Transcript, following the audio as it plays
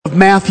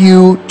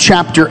Matthew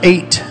chapter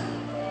 8.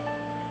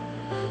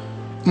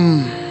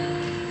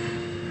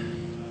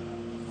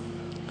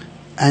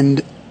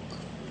 And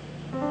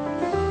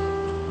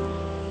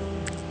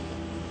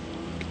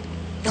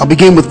I'll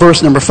begin with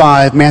verse number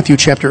 5, Matthew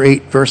chapter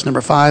 8, verse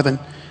number 5, and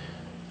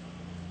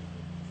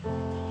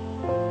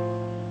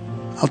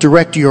I'll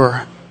direct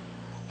your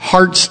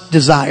heart's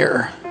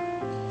desire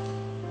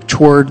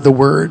toward the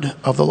word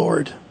of the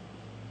Lord.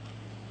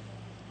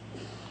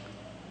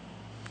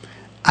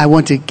 I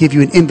want to give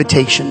you an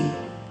invitation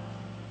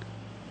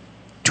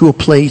to a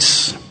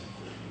place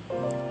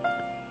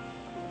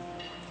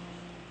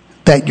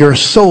that your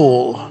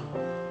soul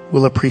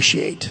will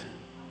appreciate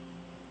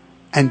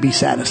and be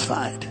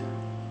satisfied.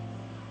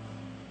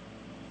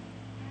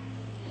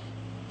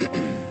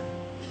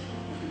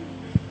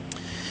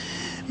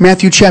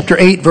 Matthew chapter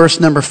 8, verse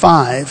number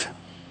 5.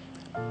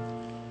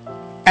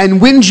 And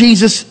when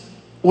Jesus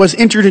was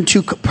entered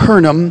into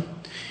Capernaum,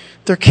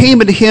 there came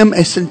unto him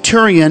a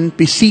centurion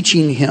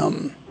beseeching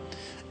him,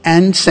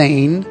 and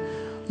saying,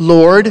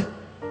 Lord,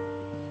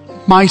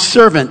 my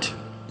servant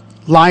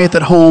lieth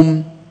at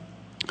home,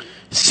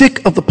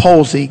 sick of the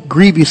palsy,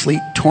 grievously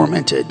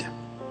tormented.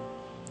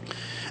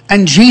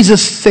 And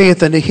Jesus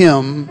saith unto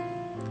him,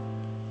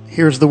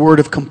 here's the word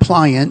of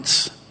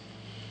compliance,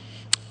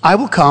 I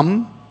will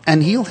come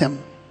and heal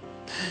him.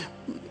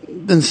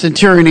 Then the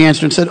centurion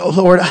answered and said, Oh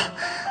Lord,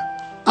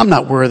 I'm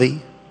not worthy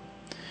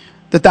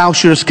that thou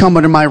shouldest come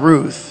under my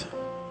roof.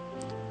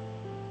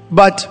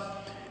 But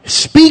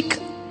speak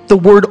the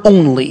word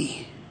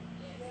only,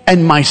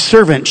 and my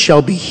servant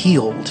shall be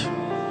healed.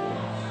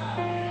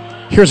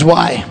 Here's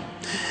why.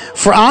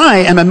 For I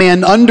am a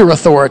man under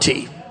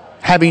authority,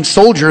 having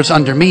soldiers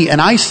under me.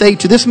 And I say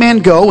to this man,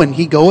 go, and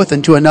he goeth,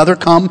 and to another,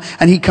 come,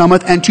 and he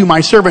cometh, and to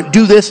my servant,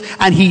 do this,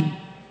 and he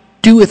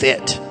doeth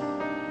it.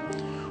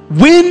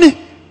 When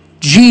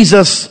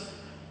Jesus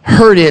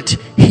heard it,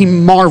 he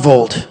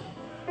marveled,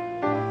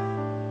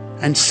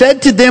 and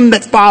said to them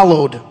that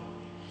followed,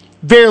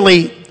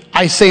 Verily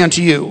I say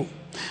unto you,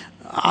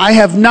 I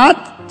have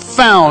not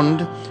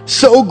found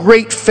so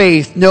great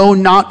faith, no,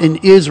 not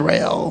in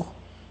Israel.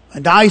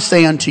 And I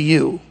say unto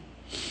you,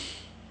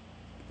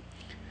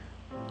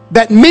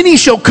 that many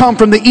shall come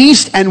from the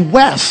east and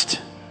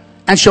west,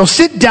 and shall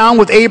sit down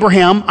with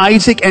Abraham,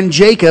 Isaac, and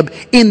Jacob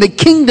in the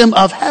kingdom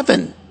of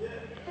heaven.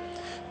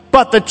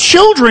 But the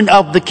children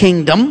of the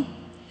kingdom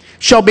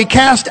shall be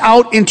cast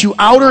out into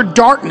outer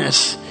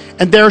darkness,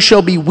 and there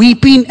shall be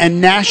weeping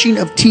and gnashing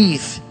of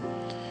teeth.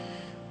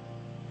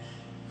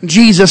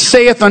 Jesus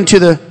saith unto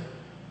the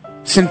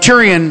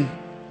centurion,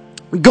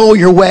 Go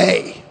your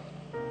way.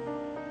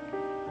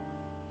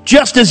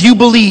 Just as you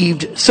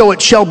believed, so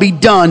it shall be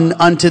done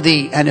unto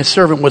thee. And his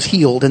servant was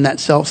healed in that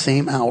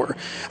selfsame hour.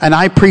 And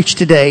I preach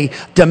today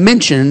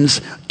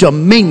dimensions,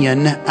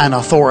 dominion, and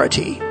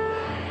authority.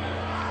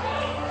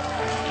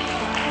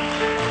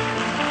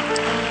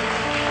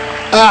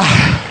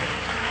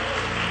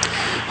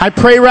 I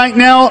pray right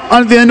now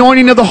under the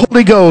anointing of the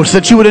Holy Ghost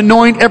that you would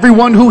anoint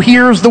everyone who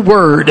hears the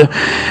word.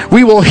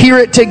 We will hear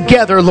it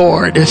together,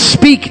 Lord.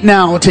 Speak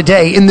now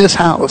today in this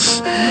house.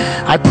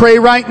 I pray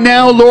right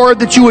now, Lord,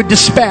 that you would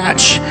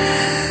dispatch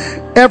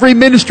every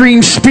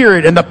ministering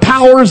spirit and the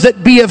powers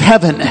that be of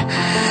heaven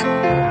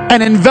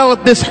and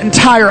envelop this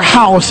entire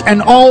house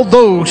and all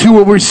those who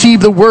will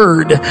receive the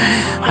word.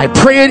 I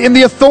pray it in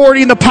the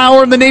authority and the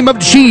power in the name of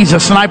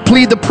Jesus, and I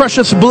plead the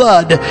precious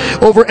blood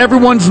over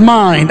everyone's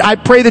mind. I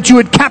pray that you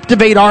would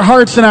captivate our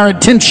hearts and our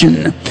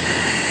attention.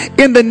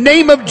 In the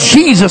name of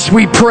Jesus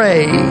we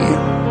pray.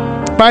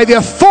 By the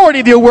authority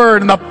of your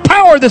word and the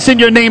power that's in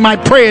your name, I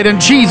pray it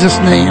in Jesus'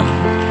 name.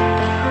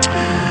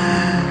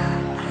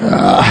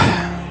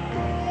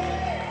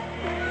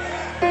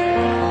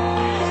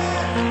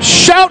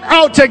 Shout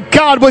out to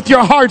God with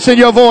your hearts and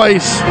your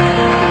voice.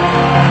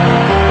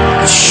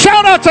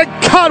 Shout out to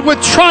God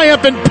with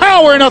triumph and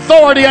power and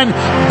authority and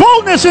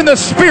boldness in the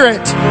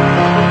Spirit.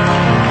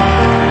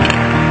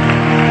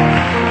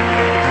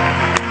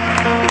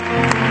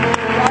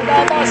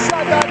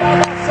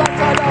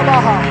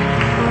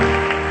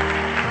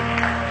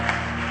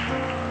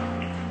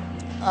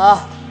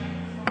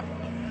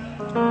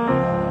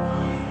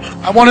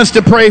 I want us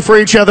to pray for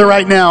each other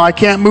right now. I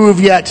can't move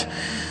yet.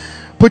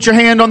 Put your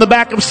hand on the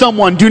back of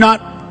someone. Do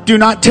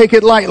not take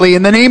it lightly.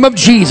 In the name of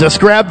Jesus,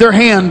 grab their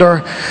hand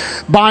or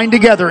bind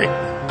together.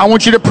 I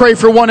want you to pray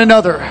for one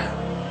another.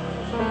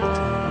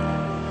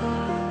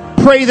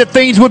 Pray that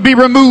things would be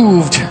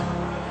removed.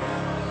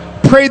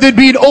 Pray there'd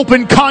be an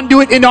open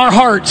conduit in our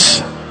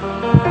hearts.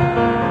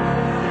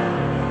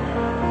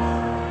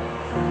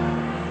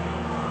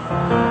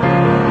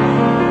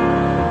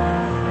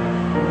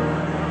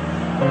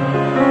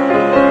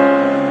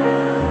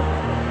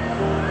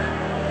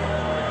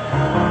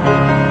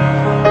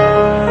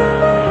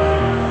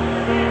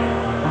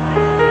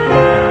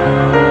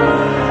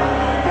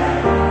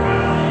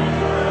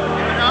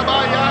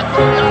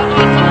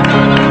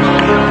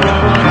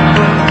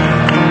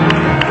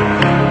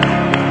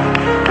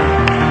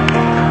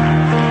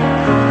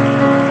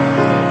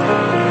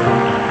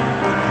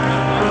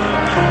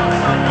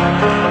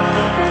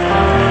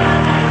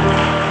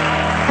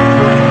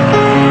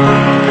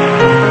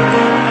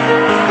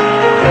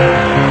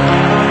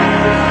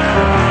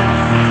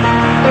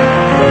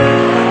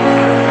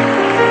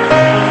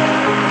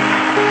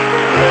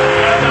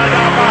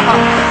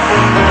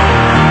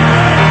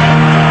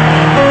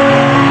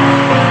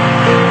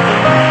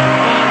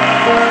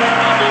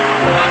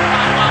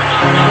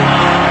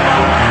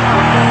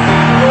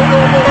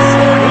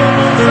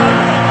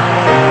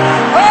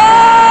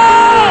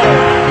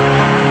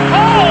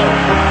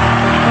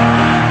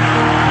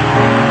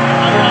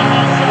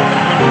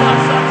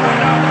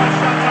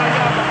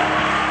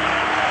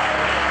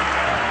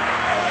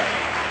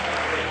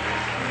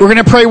 We're going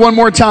to pray one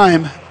more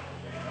time.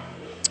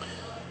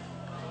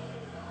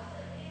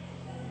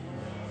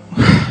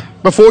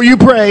 Before you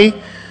pray,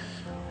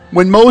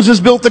 when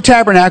Moses built the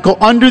tabernacle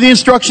under the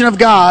instruction of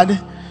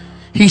God,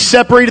 he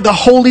separated the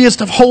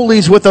holiest of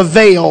holies with a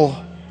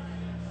veil.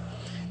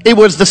 It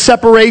was the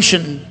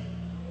separation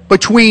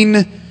between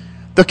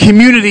the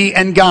community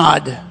and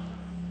God.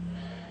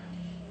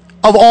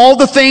 Of all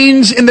the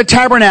things in the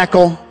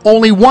tabernacle,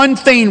 only one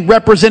thing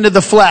represented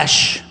the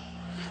flesh.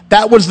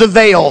 That was the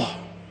veil.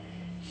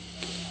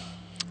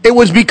 It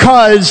was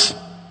because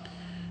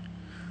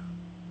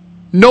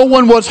no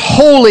one was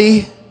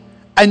holy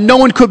and no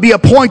one could be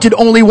appointed.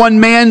 Only one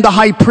man, the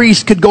high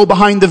priest, could go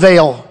behind the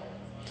veil.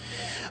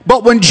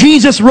 But when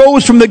Jesus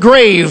rose from the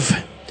grave,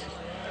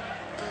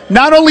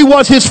 not only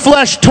was his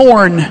flesh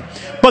torn,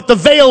 but the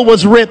veil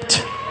was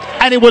ripped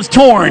and it was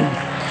torn.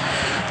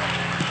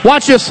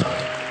 Watch this.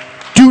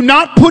 Do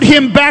not put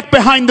him back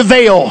behind the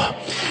veil.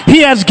 He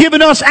has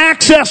given us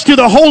access to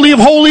the Holy of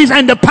Holies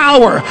and to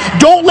power.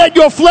 Don't let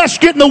your flesh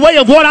get in the way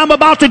of what I'm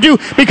about to do,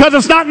 because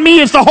it's not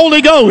me, it's the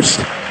Holy Ghost.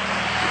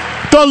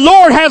 The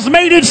Lord has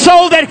made it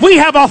so that we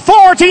have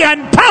authority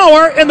and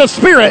power in the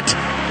Spirit.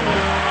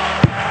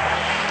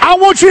 I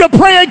want you to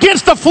pray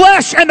against the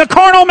flesh and the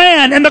carnal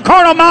man and the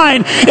carnal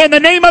mind. In the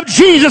name of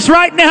Jesus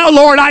right now,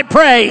 Lord, I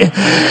pray.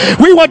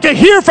 We want to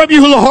hear from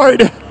you,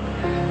 Lord.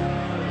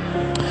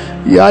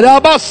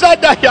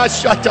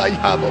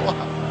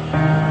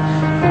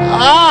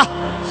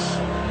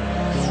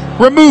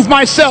 Remove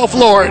myself,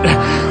 Lord.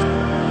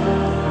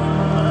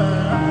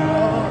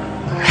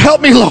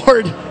 Help me,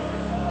 Lord.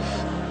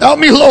 Help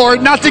me,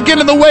 Lord, not to get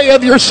in the way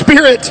of your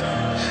Spirit,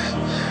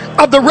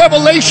 of the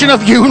revelation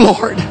of you,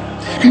 Lord,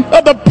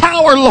 of the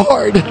power,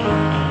 Lord.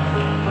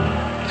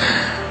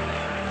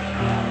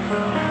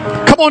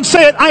 Come on,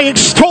 say it. I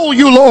extol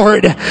you,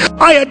 Lord.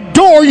 I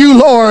adore you,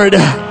 Lord.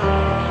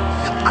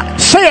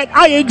 Say it.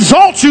 I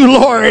exalt you,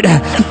 Lord.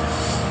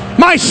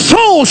 My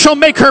soul shall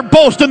make her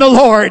boast in the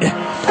Lord.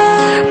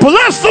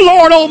 Bless the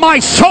Lord, O my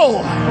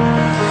soul.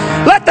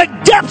 Let the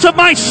depths of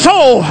my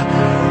soul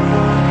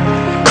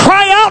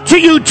cry out to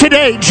you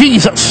today,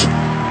 Jesus.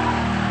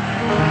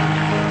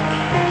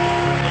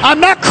 I'm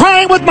not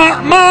crying with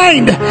my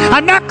mind.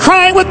 I'm not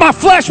crying with my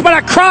flesh, but I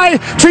cry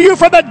to you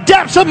from the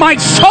depths of my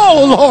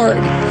soul, Lord.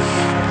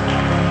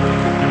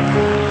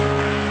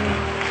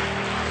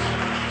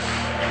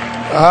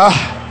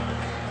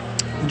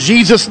 In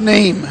Jesus'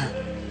 name.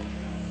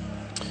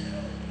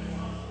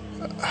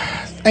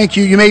 Thank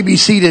you. You may be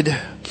seated.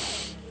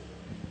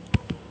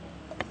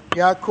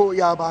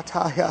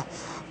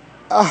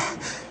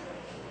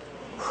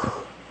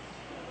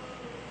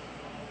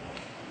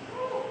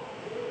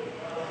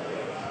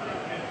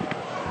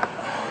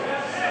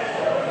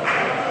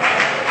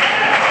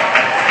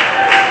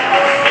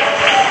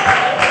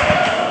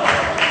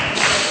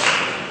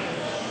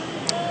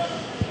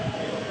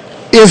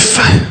 If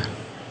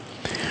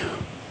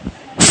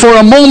for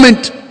a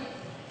moment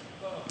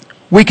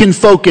we can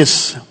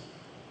focus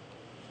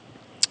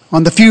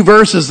on the few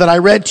verses that I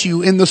read to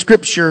you in the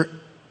scripture,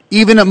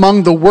 even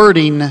among the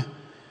wording,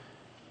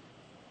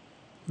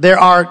 there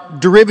are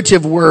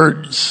derivative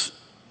words.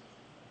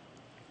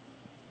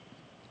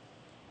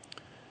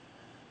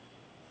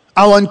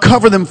 I'll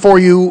uncover them for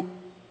you,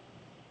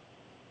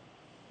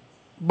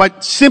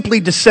 but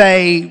simply to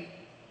say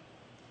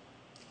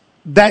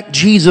that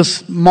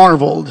Jesus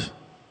marveled.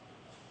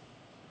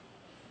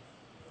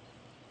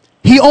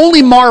 He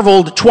only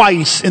marveled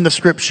twice in the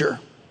scripture.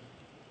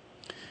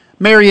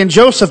 Mary and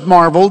Joseph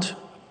marveled.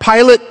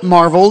 Pilate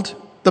marveled.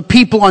 The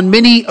people on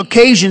many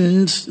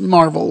occasions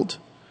marveled.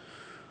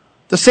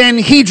 The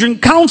Sanhedrin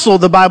council,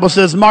 the Bible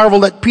says,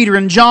 marveled at Peter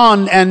and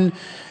John and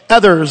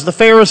others, the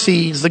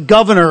Pharisees, the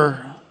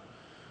governor.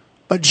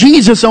 But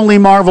Jesus only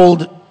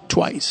marveled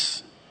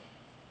twice.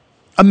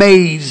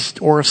 Amazed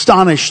or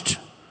astonished,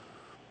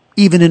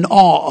 even in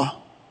awe.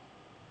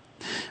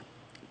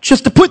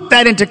 Just to put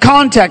that into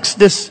context,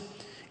 this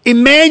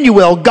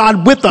Emmanuel,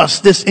 God with us,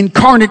 this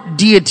incarnate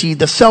deity,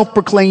 the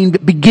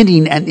self-proclaimed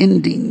beginning and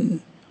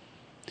ending.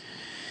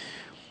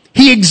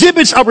 He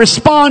exhibits a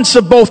response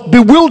of both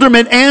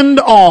bewilderment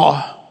and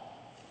awe.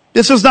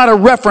 This is not a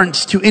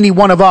reference to any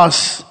one of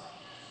us.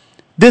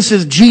 This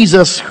is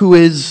Jesus, who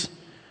is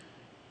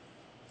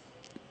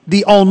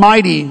the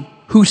Almighty,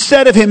 who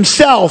said of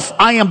himself,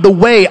 I am the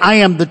way, I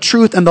am the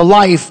truth and the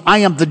life, I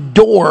am the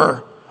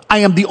door, I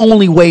am the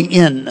only way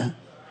in.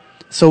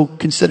 So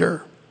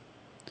consider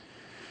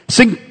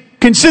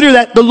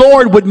that the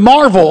Lord would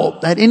marvel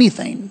at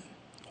anything,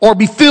 or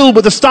be filled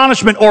with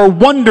astonishment or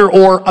wonder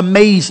or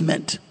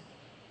amazement.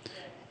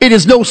 It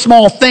is no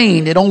small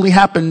thing. It only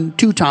happened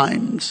 2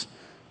 times.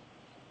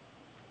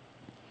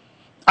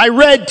 I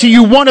read to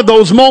you one of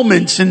those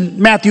moments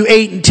in Matthew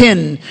 8 and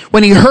 10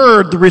 when he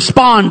heard the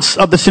response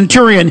of the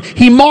centurion.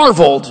 He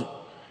marveled.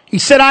 He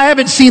said, I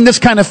haven't seen this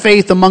kind of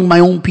faith among my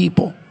own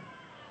people.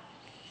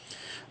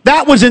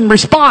 That was in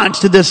response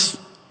to this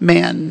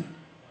man.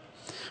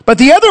 But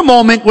the other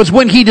moment was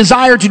when he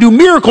desired to do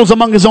miracles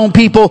among his own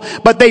people,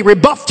 but they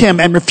rebuffed him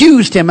and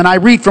refused him. And I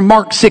read from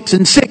Mark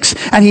 6:6,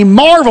 and he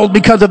marveled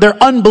because of their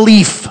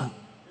unbelief.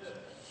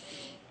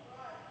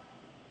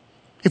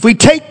 If we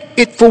take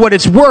it for what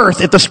it's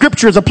worth, if the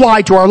scriptures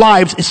apply to our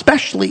lives,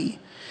 especially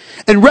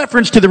in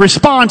reference to the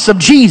response of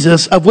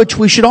Jesus, of which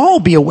we should all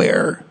be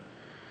aware,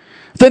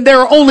 then there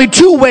are only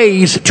two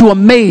ways to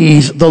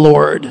amaze the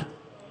Lord.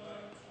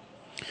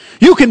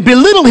 You can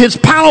belittle his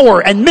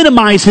power and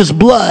minimize his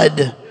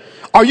blood,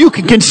 or you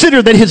can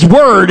consider that his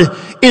word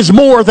is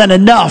more than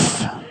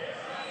enough.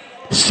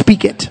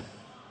 Speak it.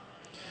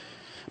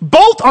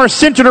 Both are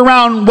centered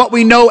around what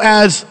we know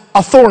as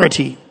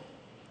authority.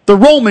 The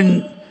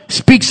Roman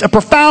speaks a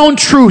profound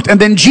truth, and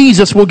then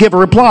Jesus will give a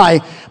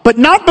reply, but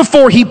not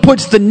before he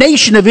puts the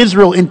nation of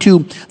Israel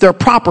into their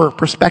proper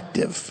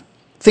perspective.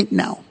 Think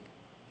now.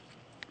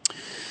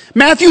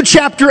 Matthew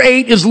chapter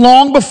 8 is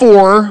long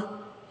before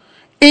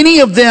any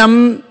of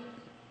them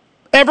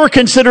ever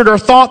considered or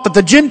thought that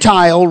the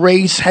Gentile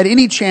race had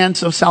any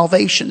chance of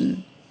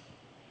salvation.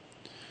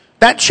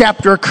 That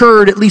chapter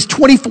occurred at least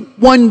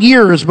 21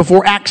 years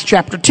before Acts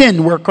chapter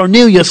 10, where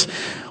Cornelius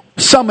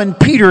summoned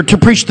Peter to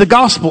preach the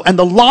gospel, and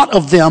the lot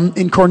of them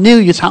in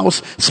Cornelius'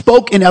 house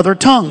spoke in other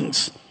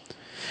tongues.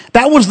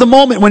 That was the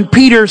moment when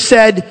Peter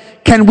said,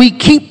 "Can we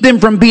keep them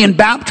from being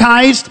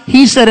baptized?"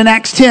 He said in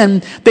Acts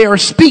 10, "They are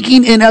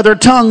speaking in other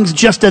tongues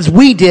just as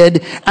we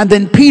did." And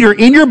then Peter,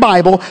 in your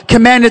Bible,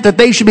 commanded that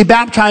they should be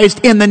baptized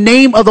in the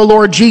name of the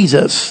Lord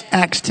Jesus.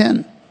 Acts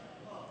 10.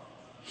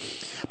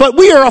 But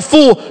we are a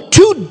full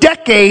 2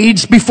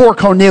 decades before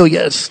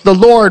Cornelius. The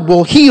Lord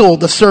will heal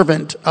the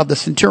servant of the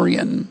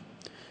centurion.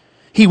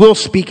 He will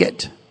speak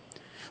it.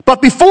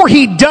 But before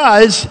he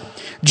does,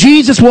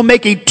 Jesus will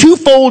make a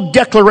twofold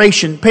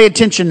declaration. Pay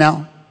attention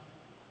now.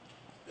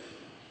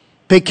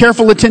 Pay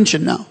careful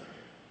attention now.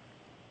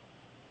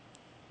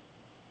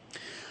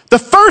 The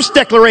first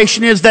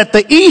declaration is that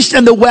the East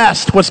and the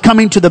West was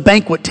coming to the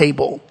banquet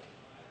table,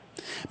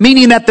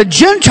 meaning that the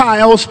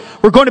Gentiles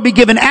were going to be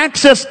given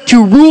access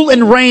to rule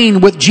and reign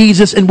with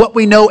Jesus in what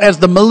we know as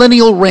the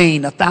millennial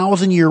reign,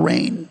 1,000-year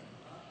reign.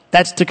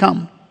 That's to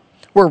come.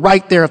 We're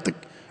right there at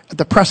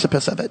the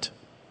precipice of it.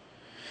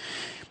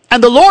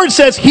 And the Lord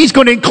says he's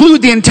going to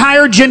include the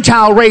entire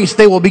Gentile race.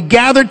 They will be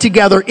gathered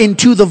together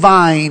into the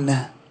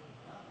vine.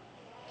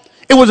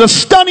 It was a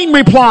stunning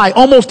reply,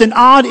 almost an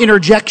odd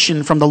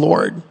interjection from the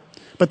Lord.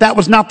 But that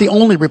was not the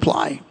only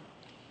reply.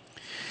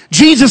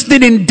 Jesus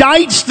then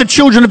indicts the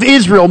children of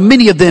Israel,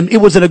 many of them.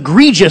 It was an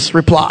egregious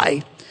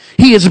reply.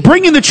 He is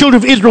bringing the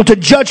children of Israel to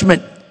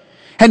judgment,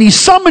 and he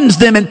summons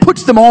them and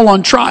puts them all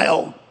on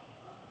trial.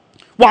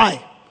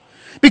 Why?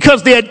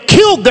 Because they had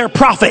killed their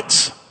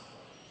prophets.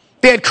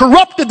 They had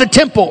corrupted the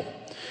temple.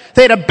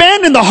 They had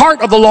abandoned the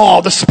heart of the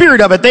law, the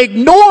spirit of it. They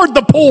ignored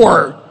the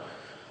poor.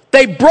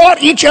 They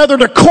brought each other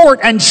to court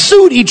and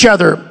sued each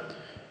other.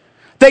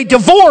 They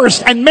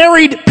divorced and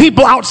married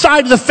people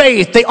outside of the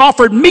faith. They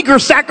offered meager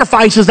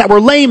sacrifices that were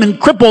lame and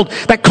crippled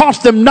that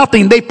cost them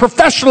nothing. They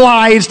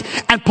professionalized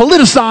and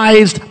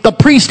politicized the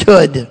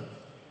priesthood.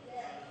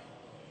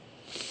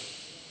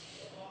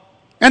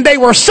 And they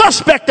were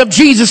suspect of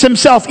Jesus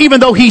himself,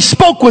 even though he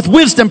spoke with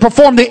wisdom,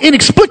 performed the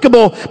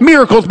inexplicable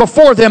miracles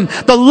before them.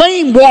 The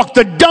lame walked,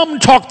 the dumb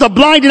talked, the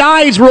blinded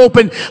eyes were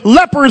opened,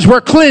 lepers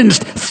were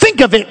cleansed. Think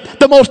of it.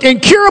 The most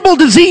incurable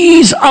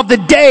disease of the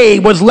day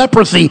was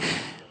leprosy.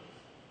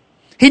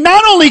 He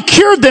not only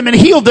cured them and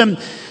healed them,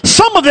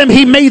 some of them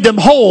he made them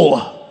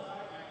whole.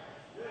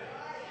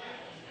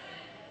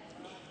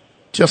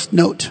 Just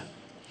note,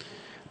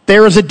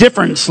 there is a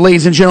difference,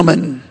 ladies and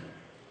gentlemen,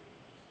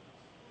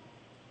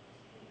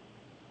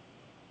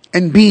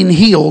 and being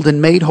healed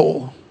and made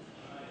whole.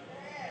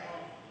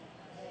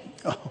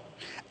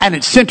 And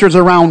it centers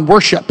around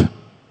worship.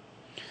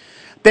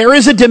 There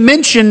is a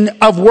dimension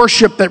of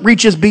worship that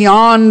reaches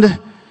beyond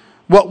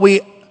what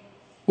we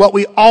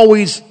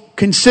always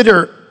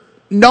consider.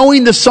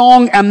 Knowing the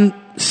song and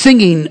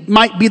singing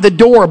might be the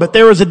door, but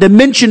there is a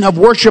dimension of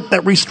worship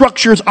that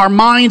restructures our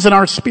minds and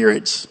our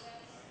spirits.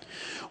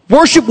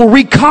 Worship will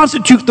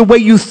reconstitute the way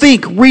you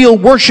think. Real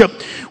worship.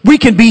 We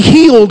can be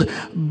healed,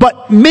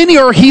 but many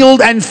are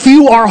healed and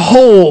few are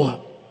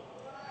whole.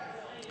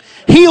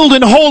 Healed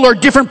and whole are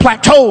different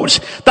plateaus.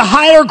 The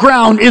higher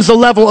ground is the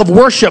level of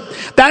worship.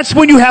 That's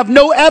when you have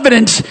no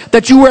evidence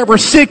that you were ever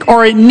sick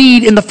or in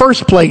need in the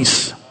first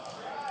place.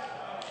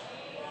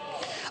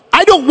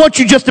 I don't want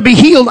you just to be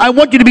healed. I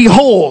want you to be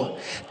whole.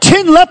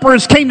 10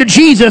 lepers came to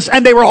Jesus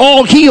and they were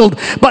all healed.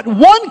 But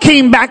one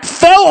came back,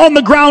 fell on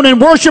the ground in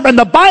worship, and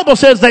the Bible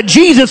says that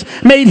Jesus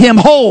made him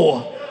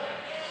whole.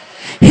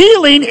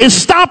 Healing is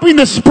stopping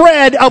the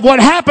spread of what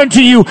happened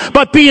to you,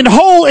 but being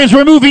whole is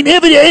removing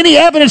any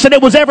evidence that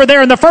it was ever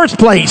there in the first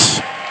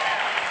place.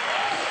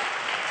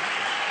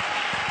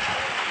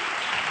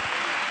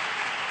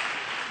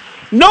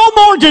 No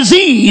more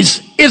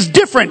disease is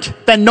different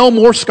than no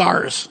more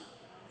scars.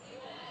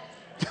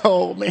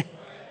 Oh, man.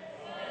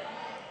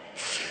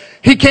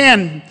 He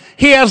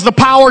He has the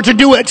power to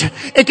do it.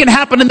 It can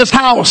happen in this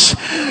house.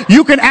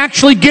 You can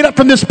actually get up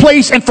from this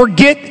place and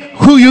forget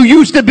who you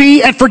used to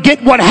be and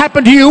forget what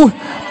happened to you.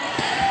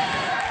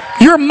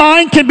 Your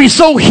mind can be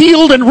so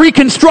healed and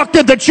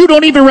reconstructed that you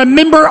don't even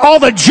remember all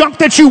the junk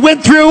that you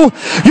went through.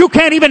 You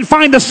can't even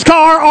find the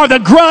scar or the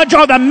grudge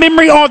or the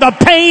memory or the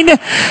pain.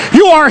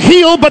 You are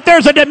healed, but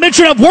there's a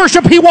dimension of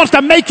worship. He wants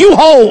to make you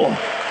whole.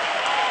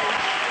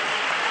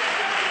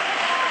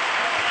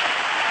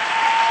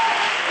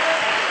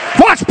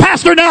 Watch,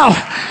 Pastor, now.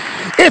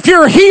 If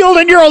you're healed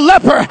and you're a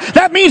leper,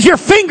 that means your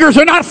fingers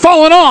are not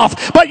falling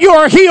off. But you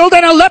are healed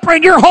and a leper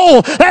and you're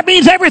whole. That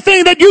means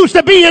everything that used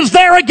to be is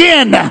there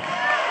again.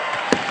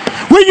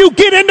 When you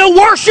get into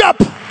worship.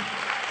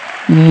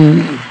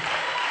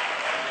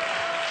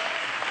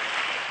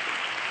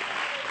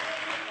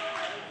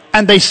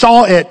 And they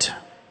saw it.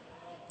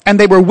 And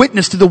they were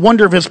witness to the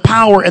wonder of his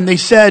power. And they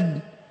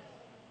said,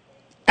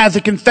 as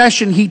a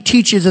confession, he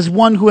teaches as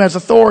one who has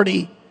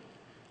authority.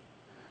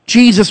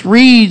 Jesus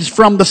reads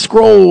from the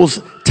scrolls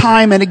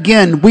time and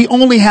again. We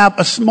only have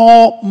a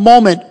small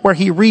moment where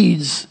he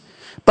reads,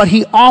 but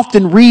he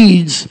often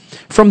reads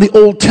from the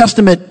Old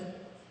Testament.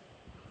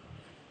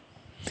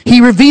 He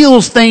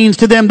reveals things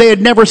to them they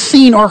had never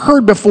seen or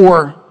heard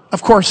before.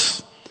 Of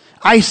course,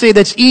 I say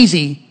that's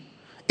easy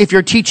if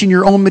you're teaching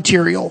your own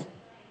material.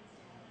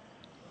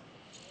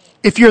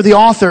 If you're the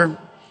author,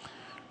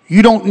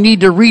 you don't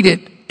need to read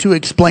it to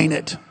explain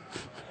it.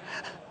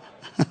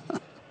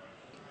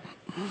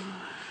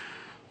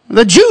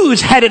 The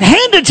Jews had it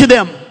handed to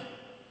them,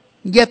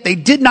 yet they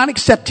did not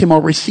accept him or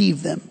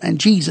receive them. And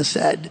Jesus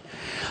said,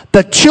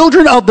 the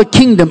children of the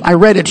kingdom, I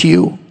read it to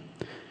you,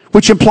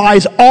 which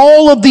implies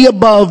all of the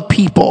above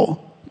people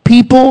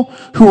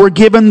who were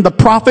given the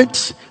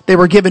prophets, they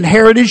were given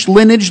heritage,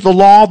 lineage, the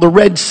law, the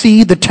Red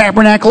Sea, the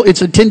tabernacle,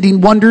 its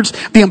attending wonders,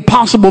 the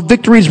impossible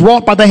victories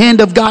wrought by the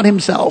hand of God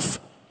himself.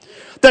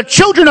 The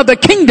children of the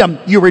kingdom,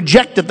 you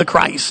rejected the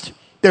Christ.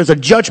 There's a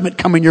judgment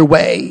coming your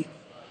way.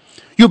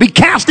 You'll be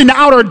cast into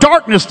outer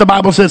darkness, the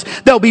Bible says.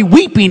 There'll be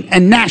weeping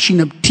and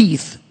gnashing of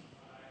teeth.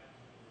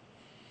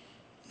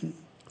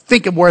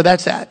 Think of where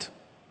that's at.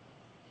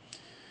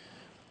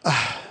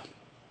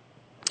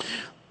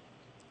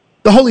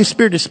 The Holy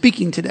Spirit is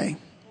speaking today.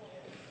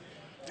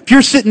 If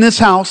you're sitting in this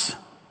house,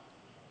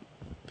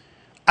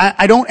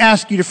 I don't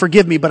ask you to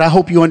forgive me, but I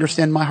hope you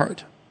understand my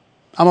heart.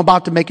 I'm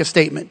about to make a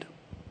statement.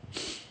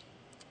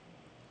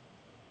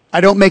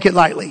 I don't make it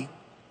lightly.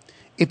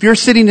 If you're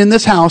sitting in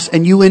this house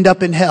and you end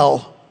up in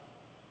hell,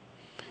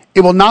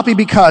 it will not be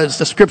because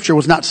the scripture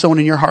was not sown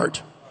in your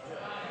heart.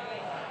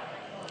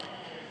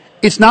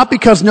 It's not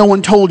because no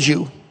one told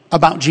you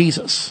about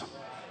Jesus.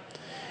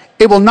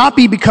 It will not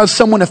be because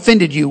someone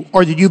offended you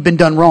or that you've been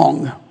done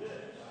wrong.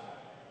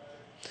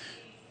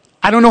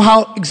 I don't know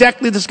how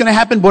exactly this is going to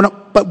happen,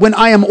 but when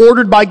I am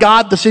ordered by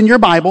God, that's in your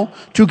Bible,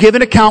 to give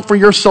an account for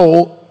your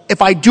soul,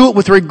 if I do it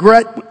with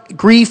regret,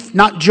 grief,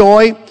 not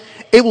joy,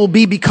 it will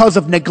be because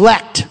of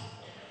neglect.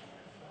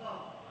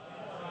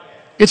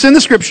 It's in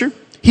the scripture,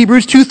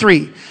 Hebrews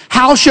 2:3.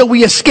 How shall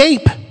we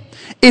escape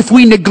if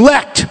we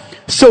neglect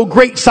so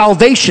great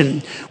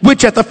salvation,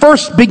 which at the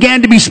first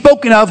began to be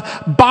spoken of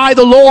by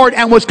the Lord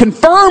and was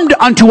confirmed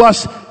unto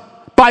us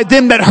by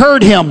them that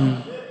heard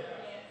him?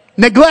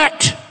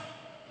 Neglect.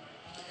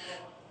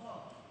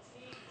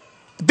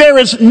 There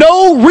is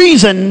no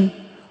reason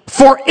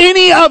for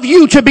any of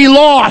you to be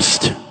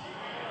lost.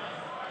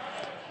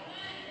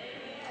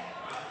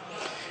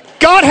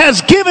 God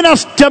has given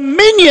us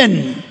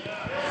dominion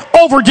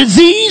over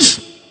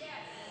disease,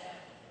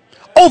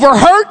 over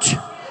hurt,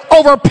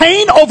 over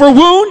pain, over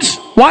wounds.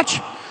 Watch.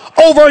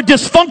 Over a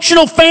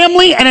dysfunctional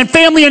family and a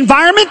family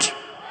environment.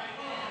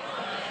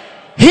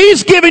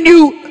 He's given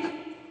you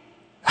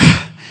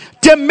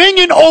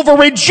dominion over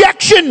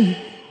rejection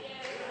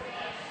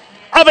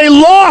of a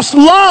lost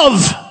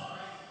love,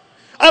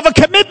 of a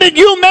commitment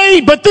you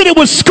made, but then it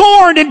was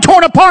scorned and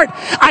torn apart.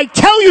 I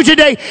tell you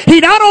today,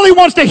 he not only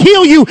wants to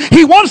heal you,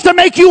 he wants to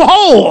make you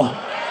whole.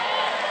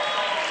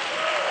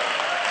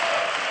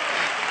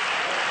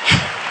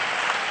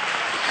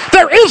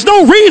 There is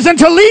no reason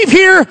to leave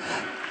here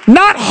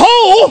not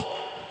whole.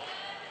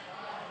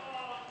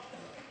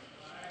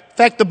 In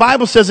fact, the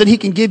Bible says that he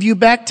can give you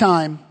back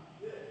time.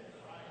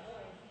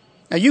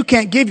 Now, you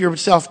can't give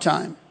yourself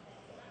time.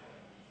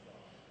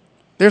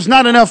 There's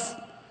not enough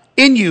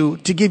in you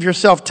to give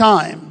yourself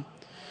time.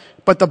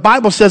 But the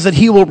Bible says that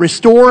he will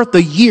restore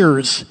the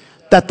years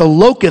that the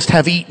locusts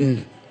have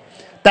eaten.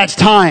 That's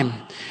time.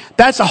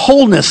 That's a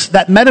wholeness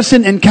that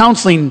medicine and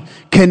counseling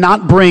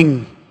cannot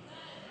bring.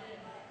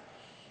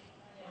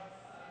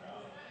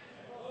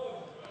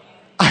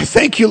 I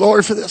thank you,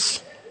 Lord, for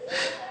this.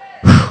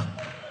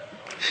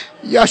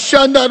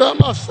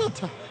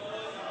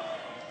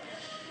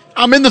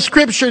 I'm in the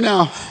scripture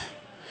now.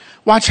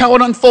 Watch how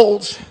it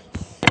unfolds.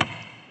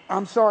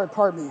 I'm sorry,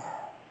 pardon me.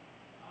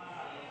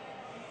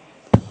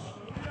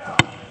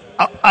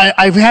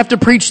 I have to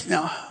preach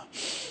now.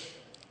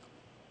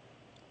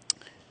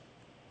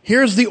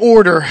 Here's the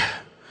order.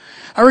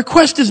 A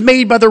request is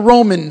made by the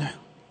Roman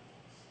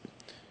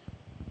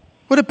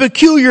What a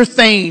peculiar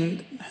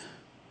thing.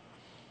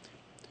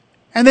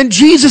 And then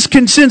Jesus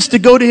consents to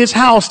go to his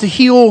house to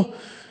heal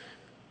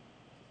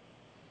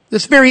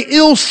this very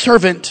ill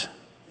servant.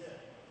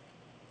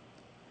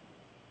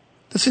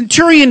 The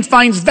centurion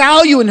finds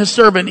value in his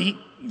servant.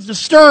 He's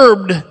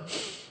disturbed.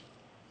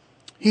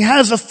 He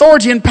has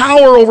authority and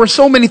power over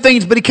so many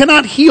things, but he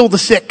cannot heal the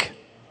sick.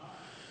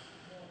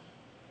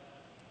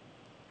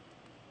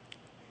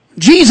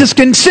 Jesus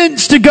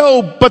consents to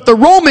go, but the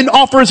Roman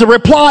offers a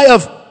reply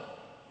of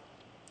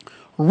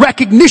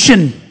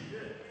recognition.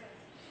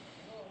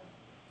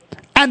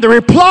 And the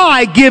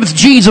reply gives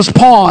Jesus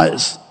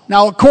pause.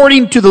 Now,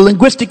 according to the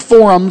linguistic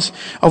forums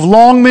of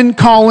Longman,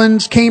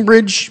 Collins,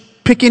 Cambridge,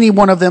 pick any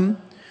one of them,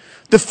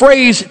 the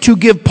phrase to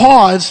give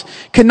pause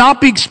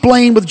cannot be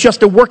explained with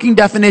just a working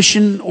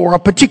definition or a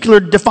particular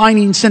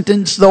defining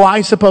sentence, though I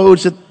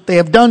suppose that they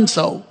have done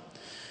so.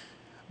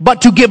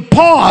 But to give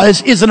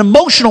pause is an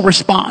emotional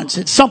response.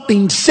 It's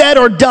something said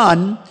or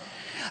done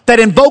that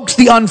invokes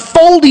the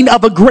unfolding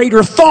of a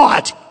greater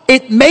thought.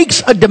 It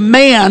makes a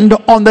demand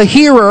on the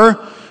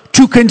hearer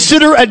to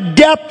consider a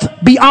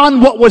depth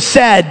beyond what was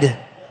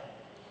said.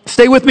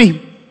 Stay with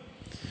me.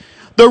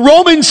 The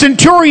Roman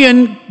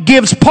centurion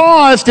gives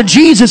pause to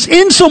Jesus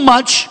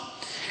insomuch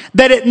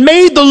that it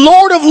made the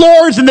Lord of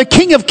Lords and the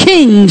King of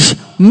Kings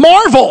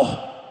marvel.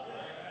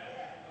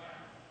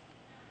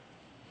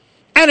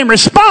 And in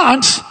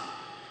response,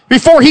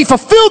 before he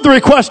fulfilled the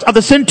request of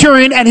the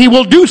centurion, and he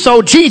will do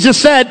so,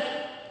 Jesus said,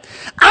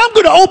 I'm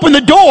going to open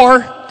the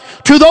door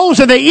to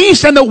those in the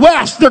east and the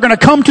west. They're going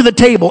to come to the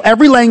table.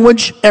 Every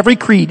language, every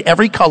creed,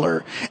 every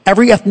color,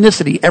 every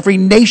ethnicity, every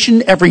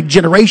nation, every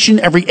generation,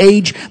 every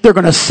age. They're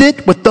going to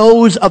sit with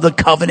those of the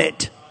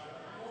covenant.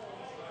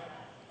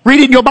 Read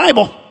it in your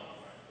Bible.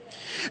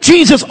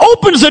 Jesus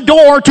opens the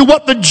door to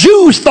what the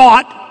Jews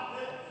thought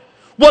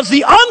was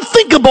the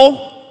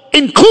unthinkable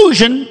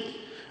inclusion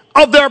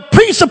of their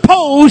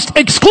presupposed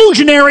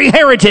exclusionary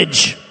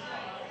heritage.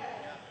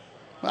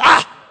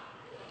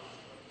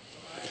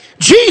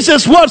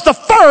 Jesus was the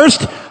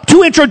first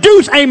to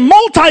introduce a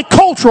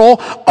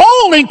multicultural,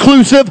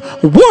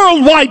 all-inclusive,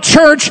 worldwide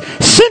church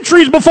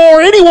centuries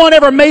before anyone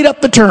ever made up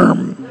the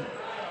term.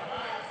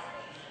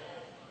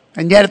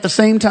 And yet at the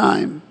same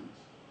time,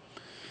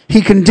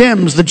 he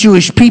condemns the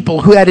Jewish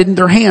people who had it in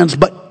their hands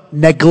but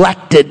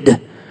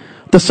neglected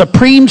the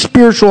supreme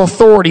spiritual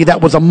authority that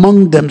was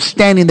among them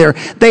standing there.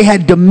 They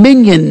had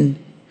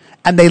dominion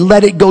and they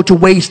let it go to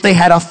waste. They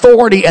had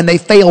authority and they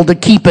failed to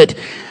keep it.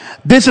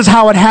 This is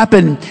how it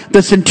happened.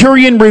 The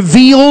centurion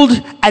revealed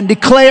and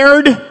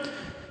declared,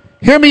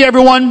 hear me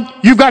everyone,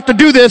 you've got to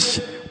do this,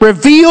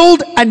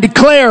 revealed and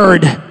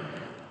declared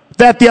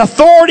that the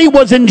authority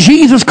was in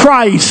Jesus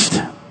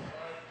Christ.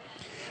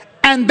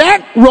 And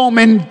that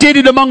Roman did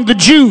it among the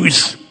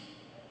Jews.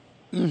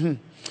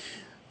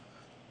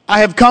 I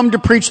have come to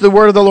preach the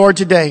word of the Lord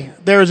today.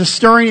 There is a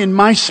stirring in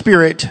my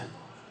spirit.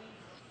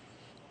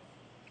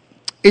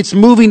 It's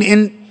moving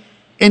in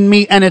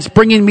me, and it's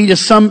bringing me to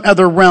some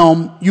other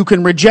realm. You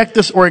can reject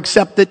this or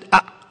accept it.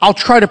 I'll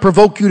try to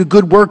provoke you to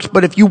good works,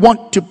 but if you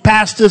want to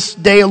pass this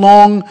day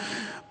along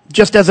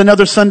just as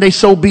another Sunday,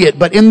 so be it.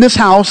 But in this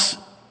house,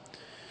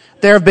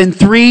 there have been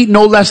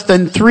no less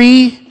than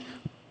three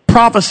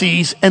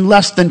prophecies in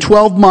less than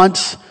 12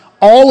 months.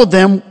 All of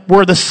them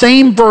were the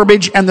same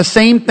verbiage and the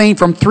same thing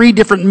from three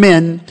different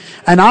men.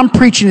 And I'm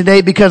preaching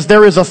today because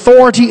there is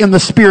authority in the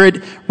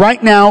Spirit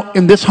right now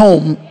in this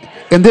home,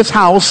 in this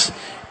house,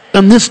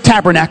 in this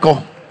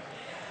tabernacle.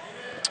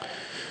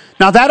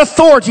 Now that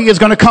authority is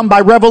going to come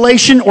by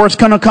revelation or it's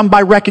going to come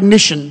by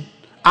recognition.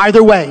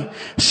 Either way.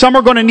 Some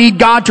are going to need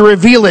God to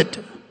reveal it.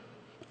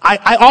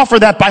 I offer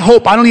that by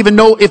hope. I don't even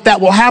know if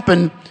that will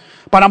happen,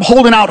 but I'm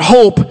holding out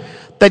hope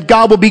that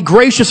God will be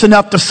gracious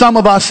enough to some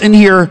of us in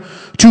here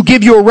to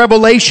give you a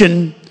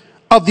revelation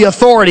of the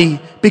authority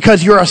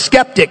because you're a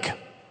skeptic.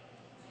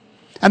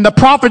 And the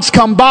prophets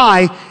come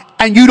by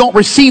and you don't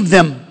receive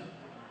them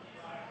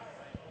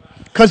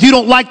because you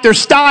don't like their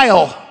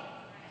style.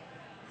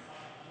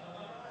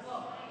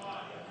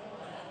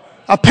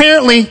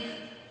 Apparently,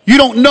 you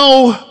don't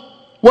know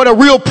what a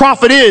real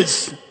prophet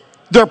is.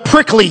 They're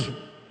prickly.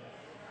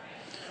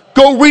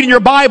 Go read in your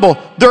Bible.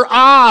 They're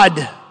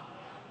odd.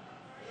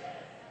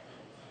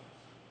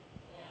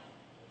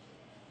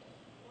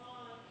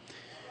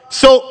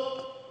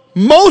 So,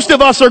 most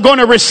of us are going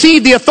to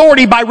receive the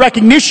authority by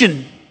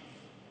recognition.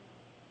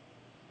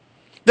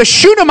 The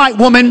Shunammite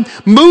woman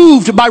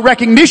moved by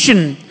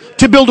recognition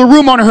to build a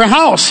room on her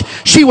house.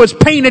 She was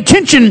paying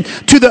attention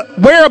to the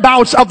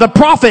whereabouts of the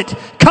prophet.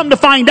 Come to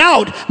find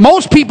out,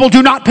 most people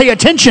do not pay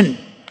attention.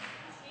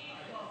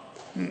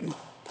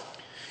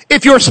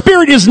 If your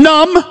spirit is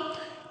numb,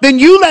 then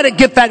you let it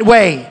get that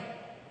way.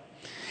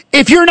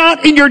 If you're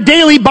not in your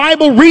daily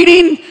Bible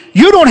reading,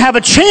 you don't have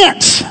a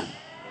chance.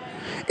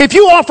 If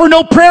you offer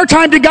no prayer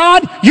time to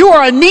God, you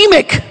are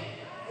anemic.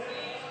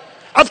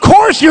 Of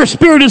course your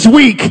spirit is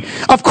weak.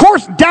 Of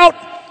course doubt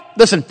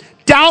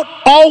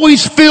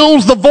always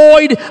fills the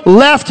void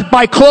left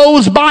by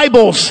closed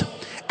Bibles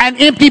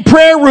and empty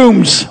prayer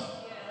rooms.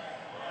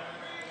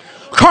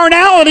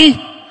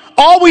 carnality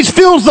always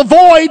fills the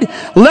void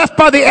left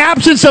by the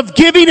absence of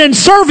giving and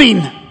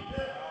serving.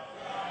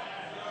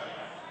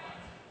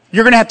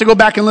 You're going to have to go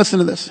back and listen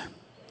to this.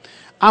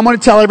 I'm going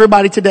to tell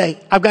everybody today,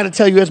 I've got to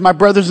tell you as my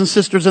brothers and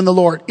sisters in the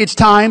Lord, it's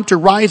time to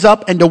rise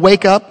up and to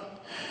wake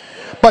up.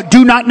 But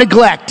do not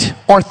neglect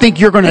or think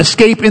you're going to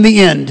escape in the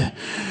end.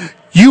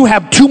 You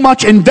have too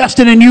much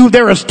invested in you.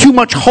 There is too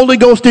much Holy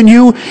Ghost in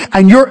you,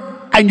 and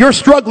you're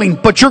struggling,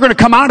 but you're going to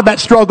come out of that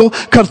struggle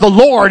because the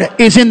Lord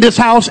is in this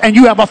house and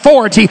you have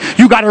authority.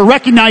 You got to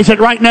recognize it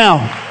right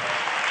now.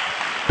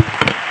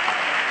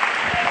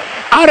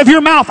 Out of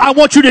your mouth, I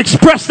want you to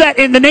express that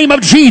in the name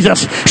of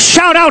Jesus.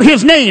 Shout out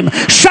his name.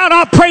 Shout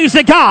out praise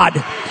to God.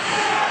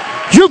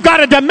 You've got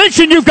a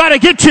dimension you've got to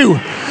get to.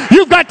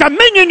 You've got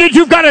dominion that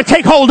you've got to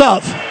take hold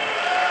of.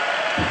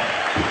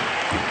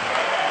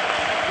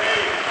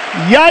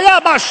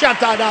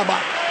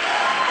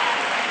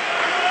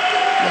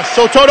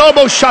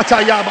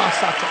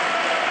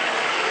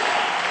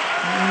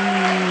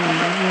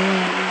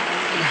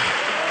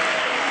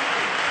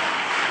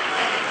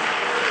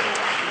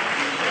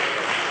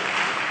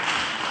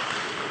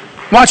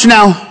 Watch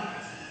now.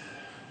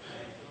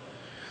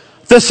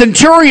 The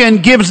centurion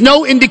gives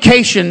no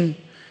indication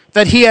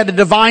that he had a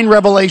divine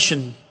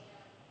revelation.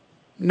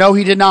 No,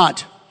 he did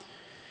not.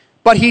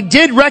 But he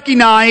did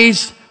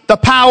recognize the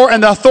power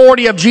and the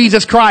authority of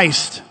Jesus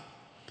Christ.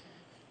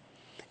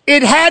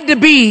 It had to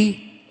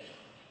be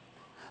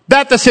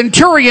that the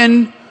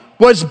centurion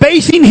was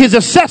basing his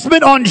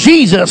assessment on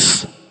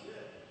Jesus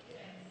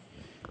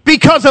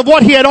because of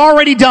what he had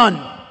already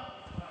done.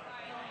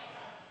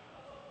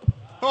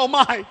 Oh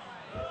my.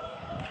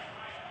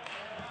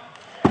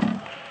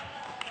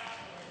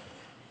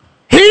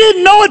 He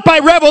didn't know it by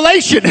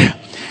revelation.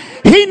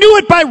 He knew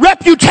it by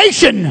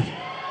reputation.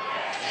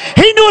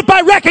 He knew it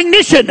by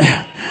recognition.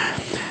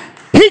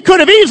 He could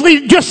have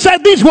easily just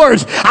said these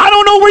words. I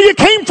don't know where you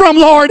came from,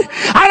 Lord.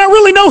 I don't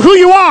really know who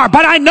you are,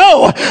 but I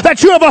know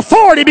that you have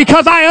authority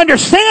because I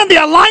understand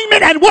the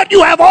alignment and what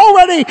you have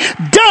already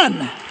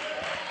done.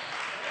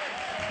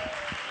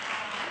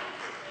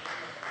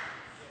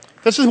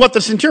 This is what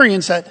the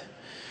centurion said.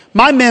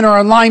 My men are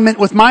in alignment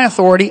with my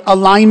authority.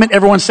 Alignment.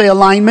 Everyone say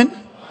alignment.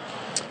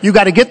 You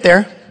got to get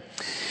there.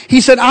 He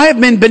said, I have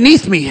men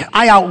beneath me.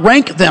 I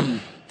outrank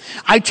them.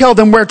 I tell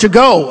them where to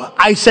go.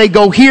 I say,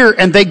 go here,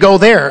 and they go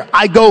there.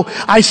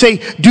 I say,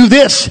 do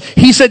this.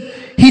 He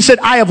said,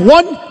 I have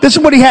this is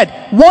what he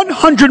had,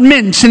 100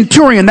 men,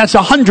 centurion, that's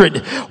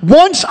 100.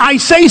 Once I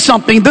say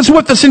something, this is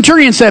what the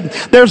centurion said,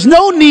 there's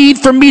no need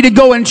for me to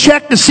go and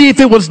check to see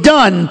if it was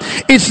done.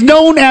 It's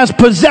known as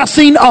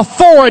possessing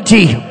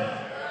authority.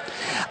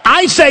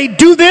 I say,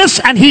 do this,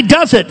 and he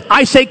does it.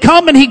 I say,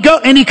 come, and he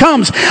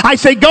comes. I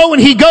say, go,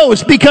 and he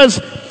goes,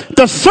 because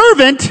the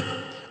servant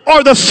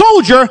or the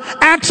soldier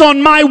acts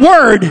on my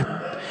word.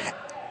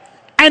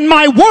 And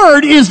my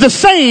word is the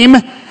same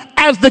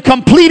as the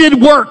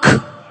completed work.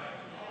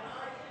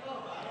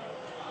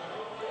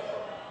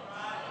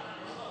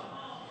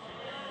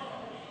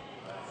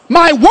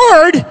 My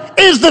word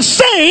is the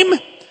same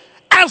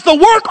as the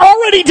work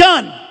already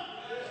done.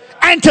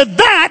 And to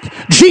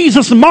that,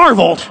 Jesus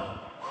marveled.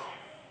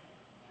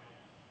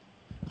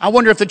 I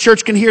wonder if the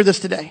church can hear this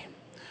today.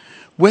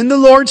 When the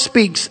Lord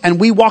speaks and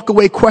we walk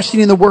away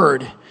questioning the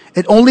word,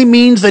 it only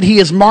means that he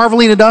is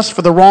marveling at us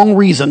for the wrong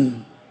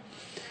reason.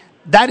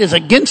 That is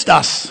against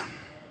us.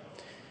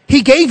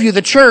 He gave you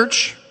the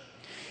church.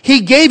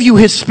 He gave you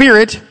his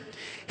spirit.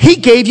 He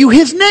gave you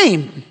his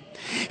name.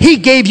 He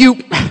gave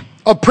you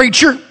a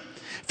preacher.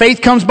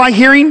 Faith comes by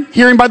hearing,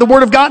 hearing by the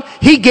word of God.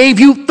 He gave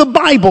you the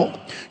Bible.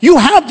 You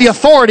have the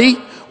authority.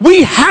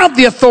 We have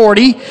the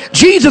authority.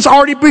 Jesus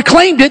already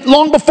proclaimed it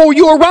long before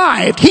you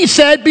arrived. He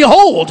said,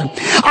 behold,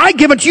 I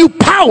give unto you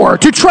power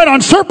to tread on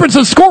serpents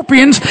and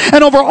scorpions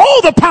and over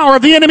all the power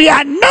of the enemy,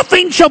 and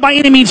nothing shall by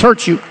any means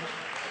hurt you.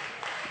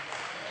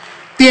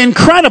 The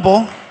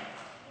incredible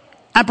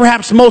and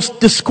perhaps most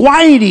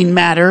disquieting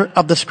matter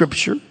of the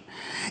scripture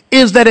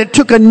is that it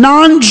took a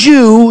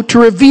non-Jew to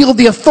reveal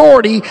the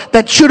authority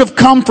that should have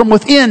come from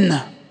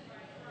within.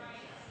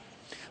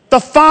 The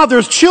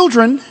Father's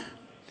children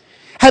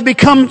had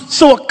become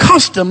so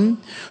accustomed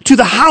to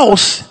the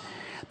house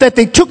that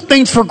they took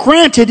things for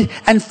granted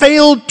and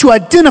failed to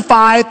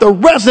identify the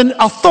resident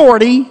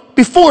authority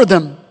before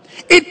them.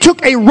 It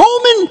took a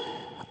Roman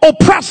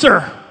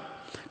oppressor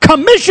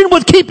commissioned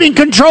with keeping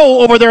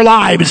control over their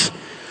lives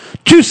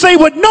to say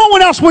what no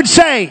one else would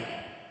say.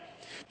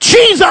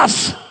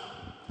 Jesus,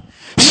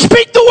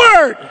 speak the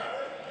word.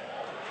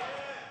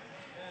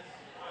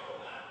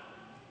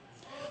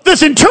 The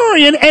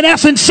centurion, in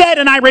essence, said,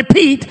 and I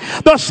repeat,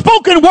 the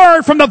spoken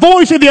word from the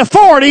voice of the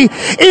authority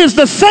is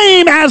the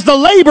same as the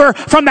labor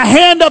from the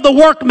hand of the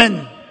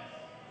workman.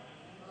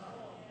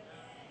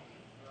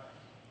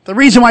 The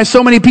reason why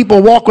so many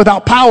people walk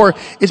without power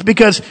is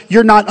because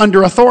you're not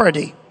under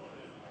authority.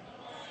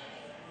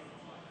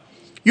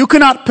 You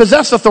cannot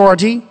possess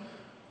authority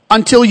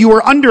until you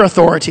are under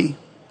authority.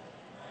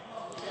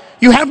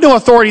 You have no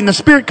authority in the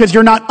spirit because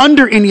you're not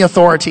under any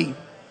authority.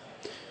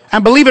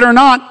 And believe it or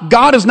not,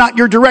 God is not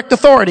your direct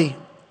authority.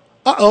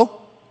 Uh-oh.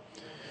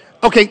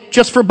 Okay,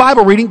 just for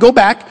Bible reading, go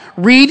back.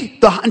 Read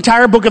the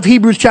entire book of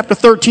Hebrews chapter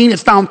 13.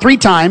 It's found 3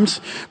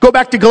 times. Go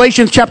back to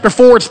Galatians chapter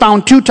 4. It's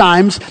found 2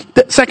 times.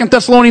 2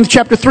 Thessalonians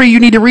chapter 3. You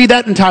need to read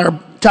that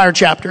entire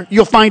chapter.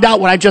 You'll find out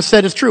what I just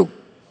said is true.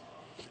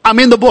 I'm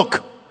in the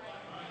book.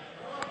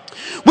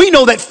 We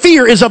know that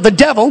fear is of the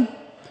devil.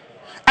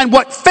 And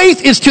what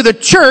faith is to the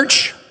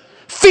church,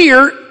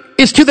 fear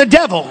is to the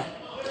devil.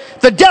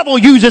 The devil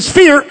uses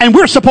fear, and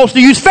we're supposed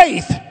to use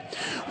faith.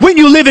 When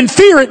you live in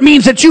fear, it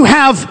means that you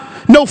have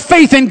no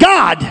faith in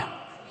God.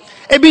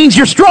 It means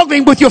you're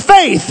struggling with your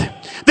faith.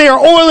 They are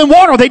oil and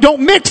water. They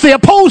don't mix. They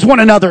oppose one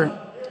another.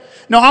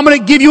 Now, I'm going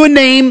to give you a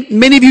name.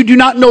 Many of you do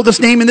not know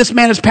this name, and this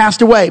man has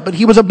passed away. But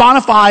he was a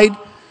bona fide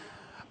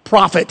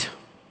prophet.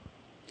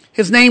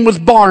 His name was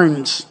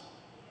Barnes.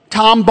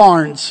 Tom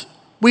Barnes.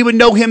 We would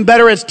know him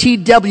better as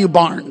T.W.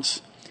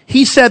 Barnes.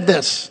 He said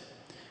this.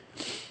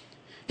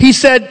 He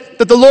said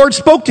that the Lord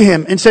spoke to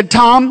him and said,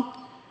 Tom,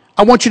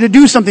 I want you to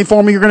do something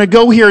for me. You're going to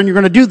go here and you're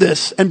going to do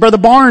this. And Brother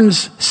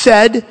Barnes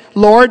said,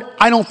 Lord,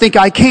 I don't think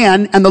I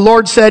can. And the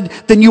Lord said,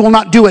 then you will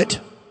not do it.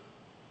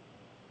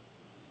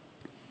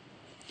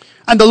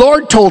 And the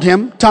Lord told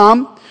him,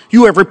 Tom,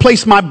 you have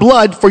replaced my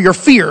blood for your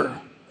fear.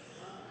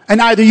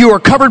 And either you are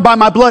covered by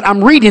my blood.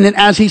 I'm reading it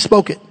as he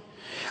spoke it.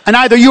 And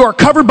either you are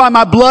covered by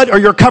my blood or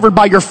you're covered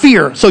by your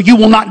fear. So you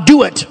will not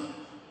do it.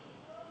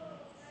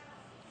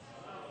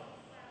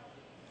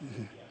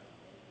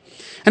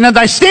 And as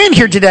I stand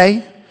here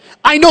today,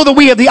 I know that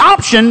we have the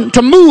option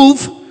to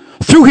move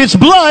through his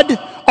blood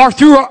or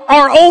through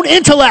our own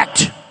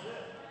intellect.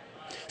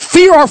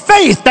 Fear or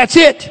faith, that's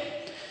it.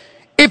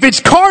 If it's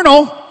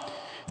carnal,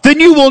 then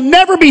you will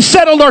never be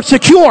settled or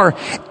secure.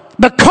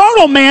 The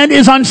carnal man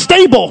is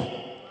unstable.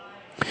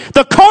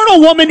 The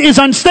carnal woman is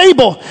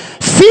unstable.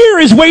 Fear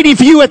is waiting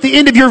for you at the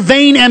end of your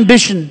vain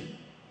ambition.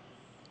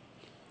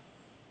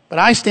 But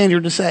I stand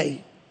here to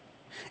say,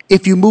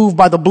 if you move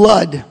by the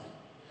blood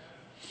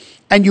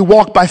and you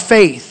walk by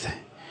faith,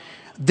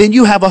 then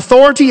you have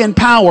authority and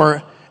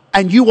power,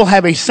 and you will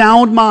have a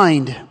sound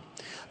mind.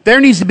 There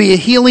needs to be a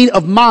healing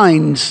of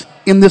minds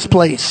in this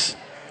place.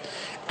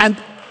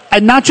 And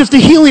not just a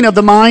healing of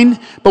the mind,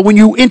 but when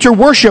you enter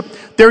worship,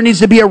 there needs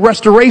to be a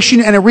restoration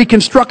and a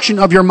reconstruction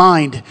of your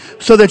mind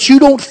so that you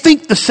don't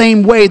think the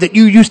same way that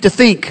you used to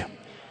think.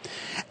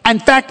 In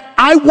fact,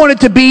 I want it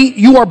to be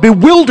you are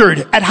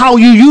bewildered at how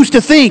you used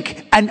to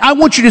think. And I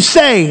want you to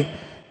say,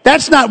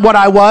 that's not what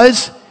I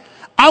was.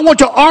 I want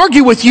to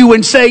argue with you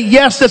and say,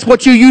 yes, that's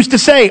what you used to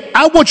say.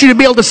 I want you to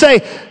be able to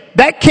say,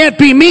 that can't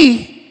be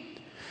me,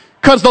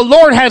 because the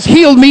Lord has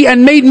healed me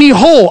and made me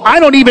whole. I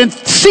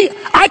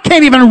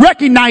can't even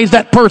recognize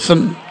that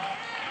person.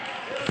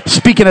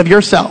 Speaking of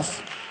yourself.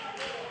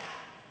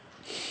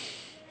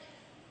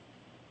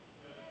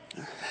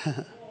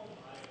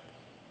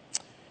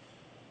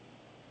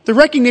 The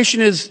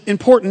recognition is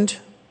important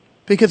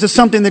because it's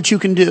something that you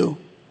can do.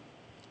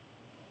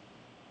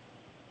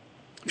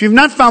 If you've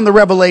not found the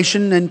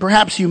revelation, and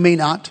perhaps you may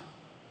not,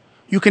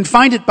 you can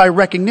find it by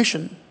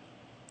recognition.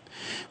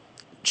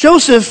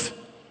 Joseph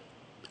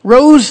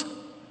rose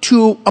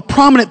to a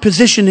prominent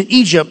position in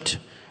Egypt,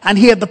 and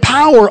he had the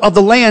power of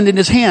the land in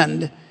his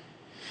hand.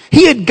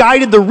 He had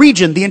guided the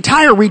region, the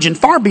entire region,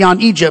 far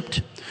beyond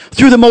Egypt,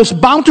 through the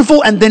most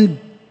bountiful and then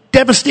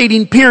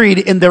devastating period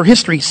in their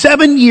history.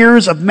 7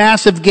 years of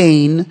massive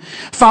gain,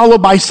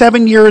 followed by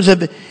 7 years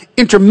of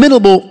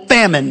interminable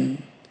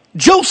famine.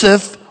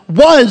 Joseph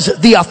was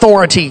the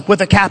authority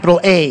with a capital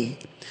A.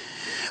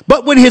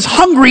 But when his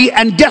hungry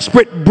and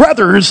desperate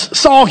brothers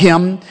saw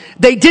him,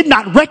 they did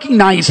not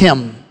recognize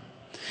him.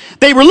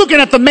 They were looking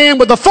at the man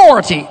with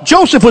authority.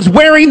 Joseph was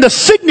wearing the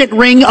signet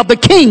ring of the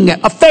king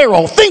of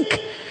Pharaoh. Think,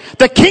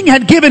 the king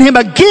had given him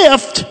a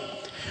gift,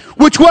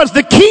 which was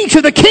the key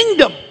to the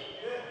kingdom.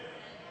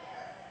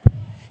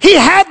 He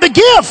had the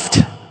gift.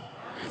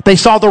 They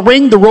saw the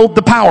ring, the robe,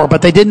 the power,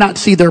 but they did not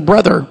see their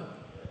brother.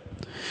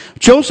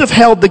 Joseph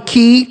held the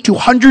key to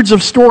hundreds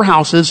of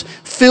storehouses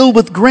filled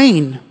with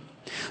grain.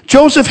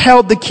 Joseph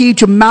held the key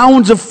to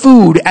mounds of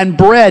food and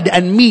bread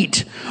and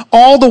meat,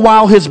 all the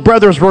while his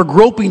brothers were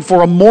groping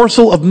for a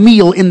morsel of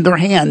meal in their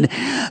hand.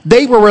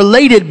 They were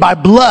related by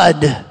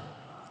blood.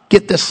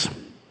 Get this.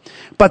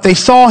 But they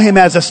saw him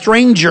as a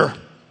stranger.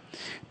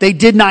 They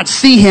did not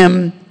see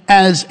him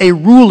as a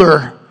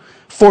ruler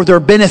for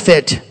their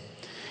benefit.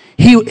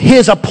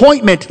 His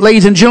appointment,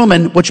 ladies and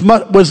gentlemen, which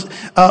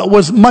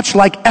was much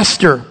like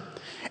Esther.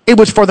 It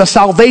was for the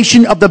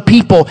salvation of the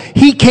people.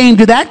 He came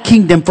to that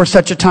kingdom for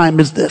such a time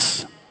as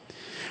this.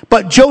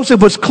 But Joseph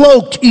was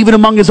cloaked even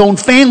among his own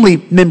family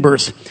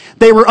members.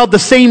 They were of the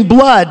same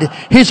blood.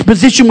 His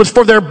position was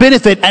for their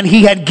benefit, and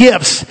he had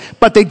gifts,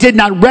 but they did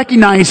not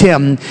recognize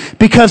him,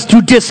 because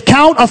to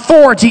discount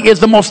authority is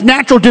the most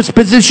natural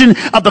disposition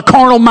of the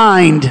carnal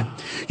mind.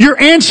 Your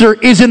answer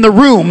is in the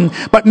room,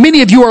 but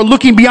many of you are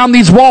looking beyond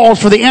these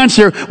walls for the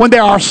answer when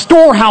there are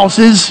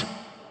storehouses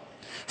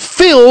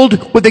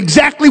filled with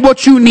exactly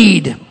what you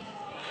need.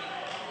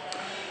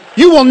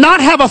 You will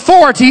not have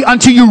authority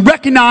until you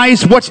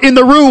recognize what's in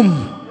the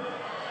room.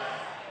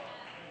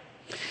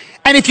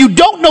 And if you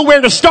don't know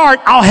where to start,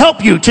 I'll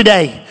help you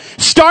today.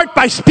 Start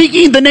by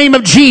speaking the name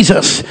of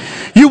Jesus.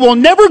 You will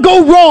never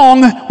go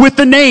wrong with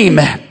the name.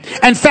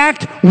 In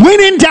fact, when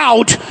in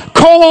doubt,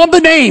 call on the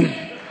name.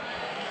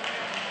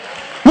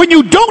 When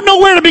you don't know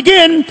where to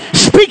begin,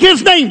 speak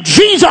his name,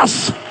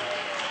 Jesus.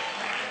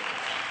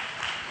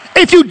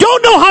 If you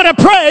don't know how to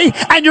pray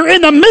and you're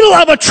in the middle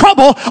of a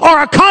trouble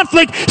or a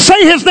conflict,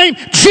 say his name,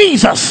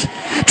 Jesus.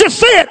 Just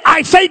say it.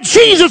 I say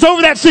Jesus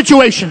over that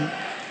situation.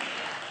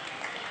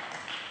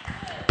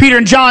 Peter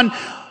and John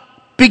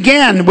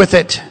began with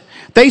it.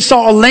 They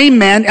saw a lame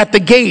man at the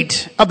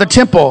gate of the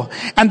temple,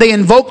 and they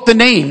invoked the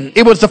name.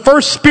 It was the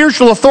first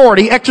spiritual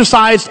authority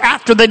exercised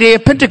after the day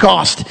of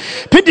Pentecost.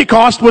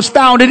 Pentecost was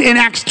founded in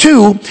Acts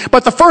 2,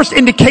 but the first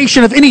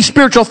indication of any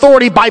spiritual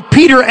authority by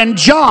Peter and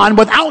John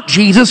without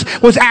Jesus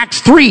was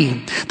Acts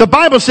 3. The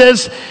Bible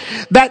says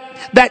that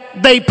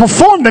they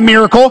performed the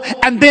miracle,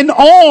 and then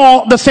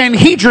all the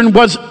Sanhedrin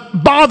was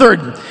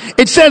bothered.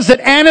 It says that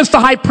Annas the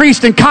high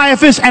priest and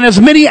Caiaphas and as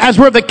many as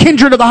were the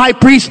kindred of the high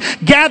priest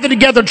gathered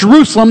together at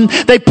Jerusalem.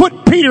 They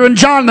put Peter and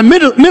John in the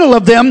middle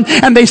of them,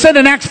 and they said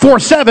in Acts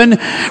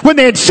 4:7, when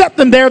they had set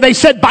them there, they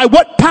said, by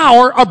what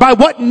power or by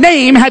what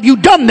name have you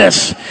done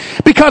this?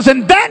 Because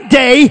in that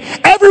day,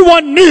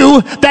 everyone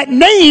knew that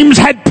names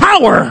had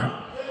power.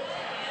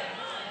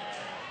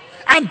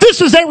 And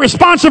this is their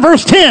response to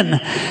verse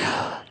 10.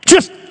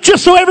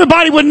 Just so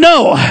everybody would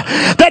know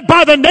that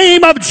by the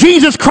name of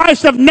Jesus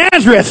Christ of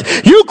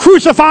Nazareth, you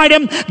crucified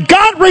him,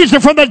 God raised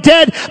him from the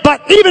dead,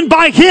 but even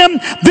by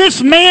him,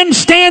 this man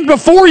stands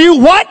before you,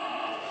 what?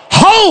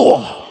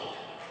 Whole.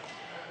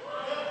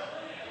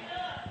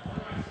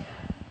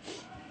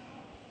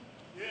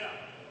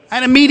 I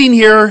had a meeting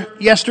here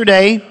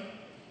yesterday,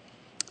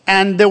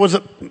 and there was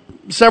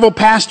several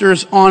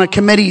pastors on a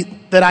committee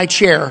that I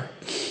chair.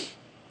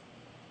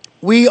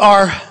 We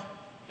are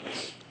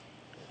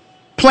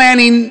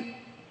planning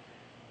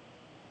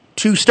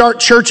to start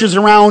churches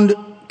around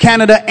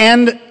Canada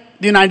and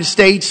the United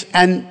States,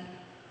 and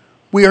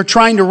we are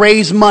trying to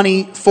raise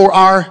money for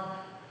our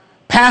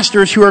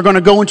pastors who are going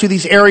to go into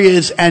these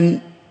areas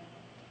and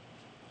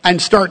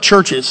start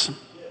churches.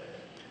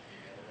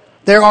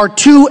 There are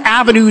two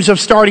avenues of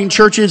starting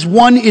churches.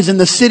 One is in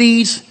the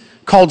cities,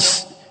 called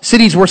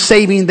Cities We're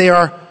Saving. They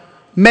are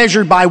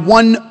measured by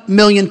 1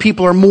 million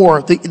people or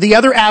more. The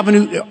other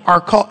avenue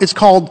is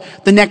called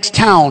the Next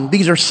Town.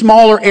 These are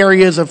smaller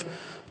areas of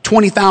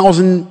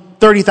 20,000,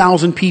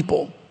 30,000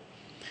 people.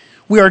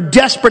 We are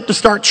desperate to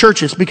start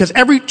churches because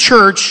every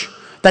church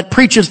that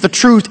preaches the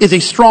truth is a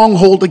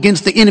stronghold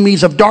against the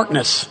enemies of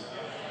darkness.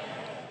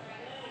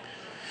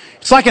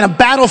 It's like in a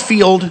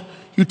battlefield.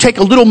 You take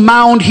a little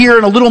mound here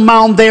and a little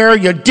mound there.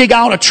 You dig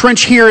out a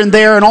trench here and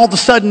there, and all of a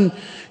sudden,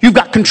 you've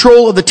got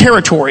control of the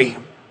territory.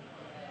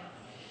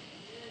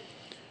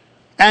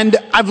 And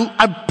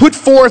I've put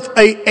forth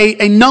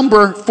a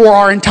number for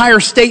our entire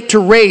state to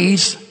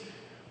raise,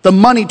 the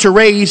money to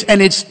raise,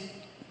 and it's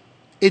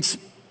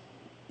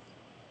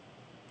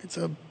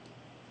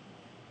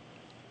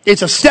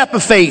a step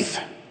of faith.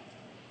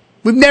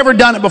 We've never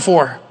done it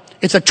before.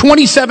 It's a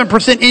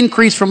 27%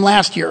 increase from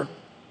last year.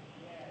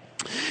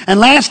 And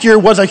last year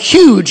was a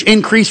huge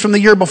increase from the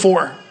year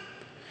before.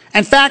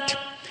 In fact,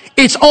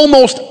 it's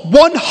almost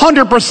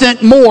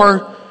 100%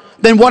 more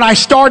than what I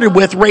started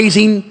with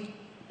raising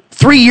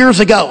 3 years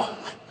ago.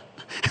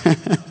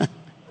 But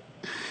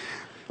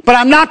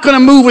I'm not going to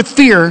move with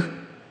fear.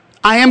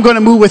 I am going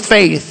to move with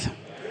faith.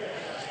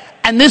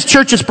 And this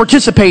church is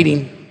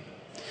participating.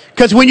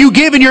 Because when you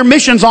give in your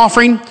missions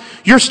offering,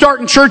 you're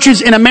starting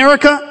churches in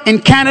America, in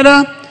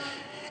Canada,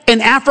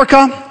 in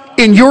Africa,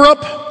 in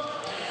Europe.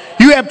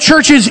 You have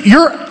churches,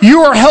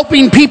 you are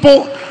helping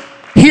people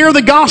hear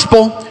the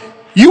gospel.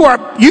 You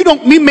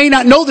may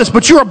not know this,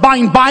 but you are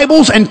buying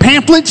Bibles and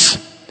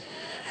pamphlets.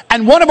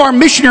 And one of our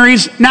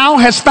missionaries now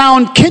has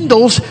found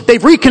Kindles.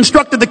 They've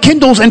reconstructed the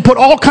Kindles and put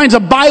all kinds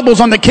of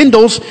Bibles on the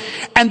Kindles,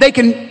 and they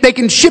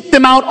can ship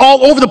them out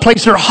all over the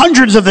place. There are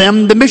hundreds of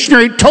them. The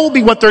missionary told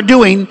me what they're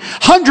doing.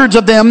 Hundreds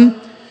of them.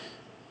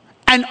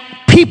 And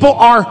people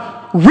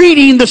are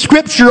reading the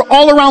scripture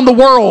all around the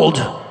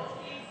world.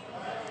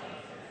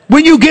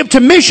 When you give to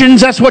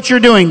missions, that's what you're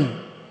doing.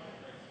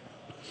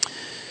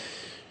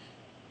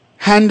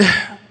 And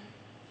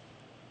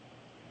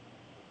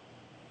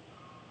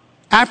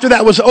after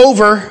that was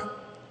over,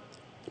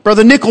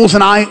 Brother Nichols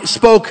and I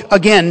spoke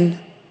again.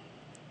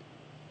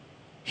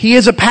 He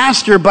is a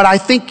pastor, but I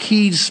think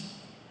he's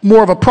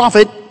more of a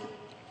prophet.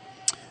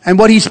 And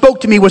what he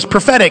spoke to me was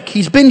prophetic.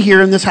 He's been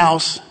here in this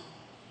house.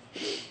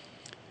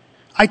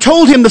 I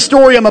told him the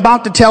story I'm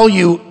about to tell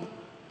you.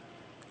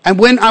 And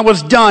when I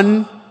was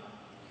done,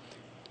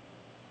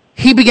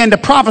 he began to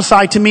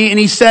prophesy to me, and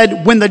he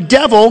said, when the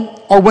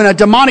devil or when a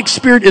demonic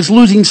spirit is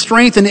losing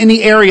strength in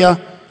any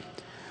area,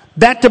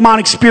 that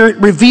demonic spirit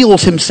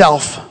reveals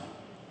himself.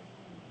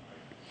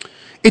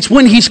 It's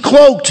when he's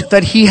cloaked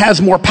that he has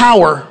more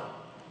power.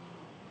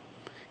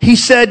 He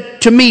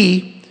said to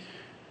me,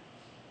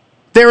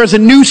 there is a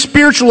new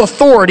spiritual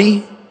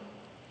authority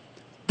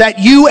that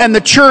you and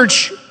the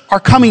church are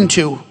coming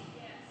to.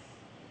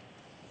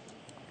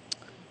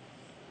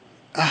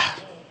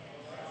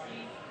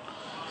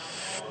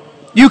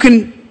 You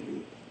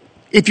can,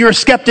 if you're a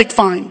skeptic,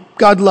 fine.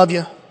 God love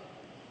you.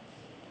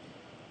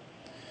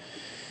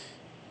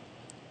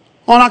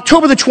 On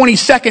October the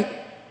 22nd,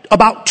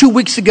 about 2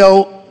 weeks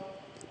ago,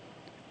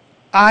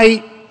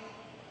 I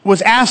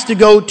was asked to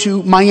go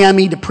to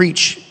Miami to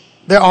preach.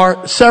 There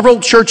are several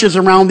churches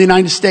around the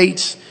United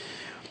States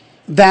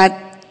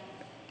that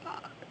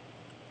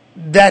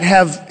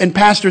have, and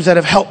pastors that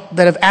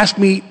have asked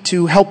me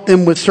to help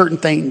them with certain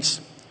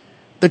things.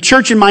 The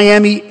church in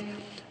Miami,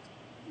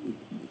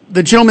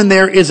 the gentleman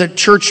there is a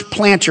church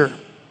planter.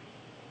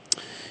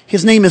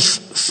 His name is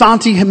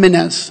Santi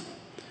Jimenez.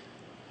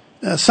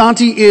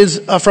 Santi is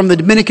from the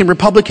Dominican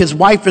Republic. His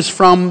wife is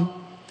from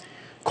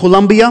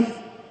Colombia.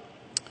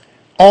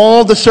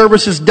 All the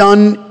service is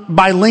done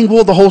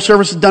bilingual. The whole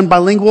service is done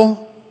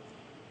bilingual.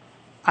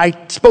 I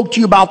spoke to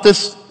you about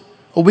this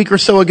a week or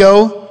so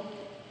ago.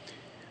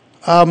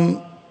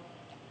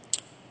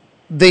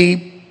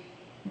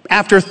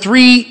 After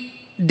 3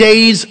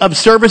 days of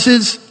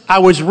services, I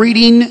was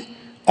reading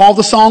all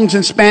the songs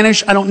in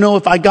Spanish. I don't know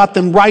if I got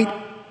them right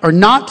or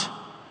not,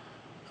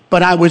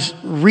 but I was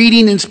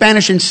reading in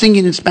Spanish and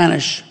singing in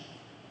Spanish.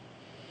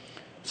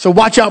 So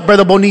watch out,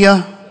 Brother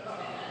Bonilla.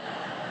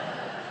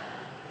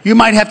 You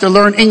might have to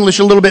learn English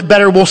a little bit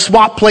better. We'll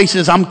swap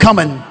places. I'm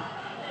coming.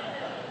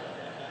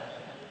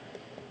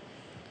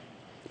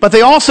 But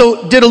they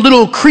also did a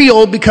little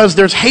Creole because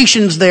there's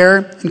Haitians there.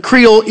 And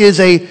Creole is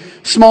a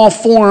small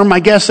form,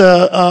 I guess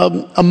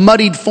a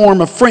muddied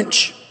form of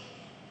French.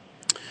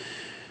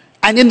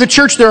 And in the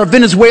church there are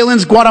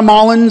Venezuelans,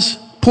 Guatemalans,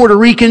 Puerto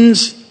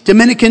Ricans,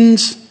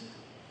 Dominicans.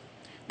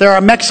 There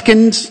are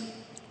Mexicans,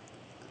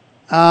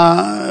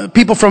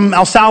 people from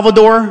El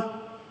Salvador,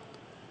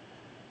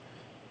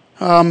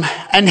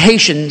 and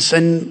Haitians.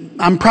 And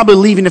I'm probably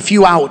leaving a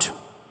few out.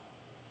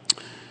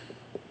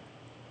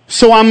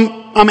 So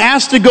I'm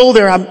asked to go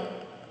there,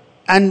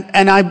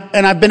 and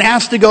I've been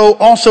asked to go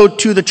also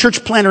to the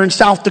church planter in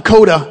South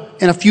Dakota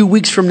in a few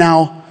weeks from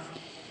now,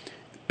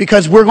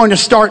 because we're going to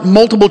start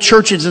multiple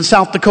churches in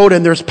South Dakota,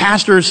 and there's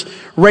pastors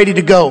ready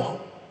to go.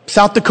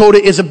 South Dakota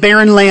is a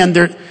barren land.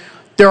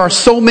 There are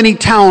so many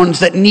towns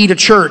that need a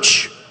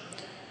church.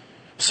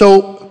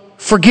 So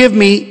forgive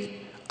me,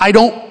 I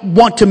don't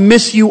want to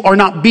miss you or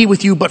not be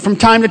with you, but from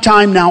time to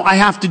time now I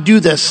have to do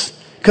this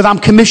because I'm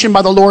commissioned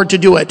by the Lord to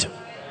do it.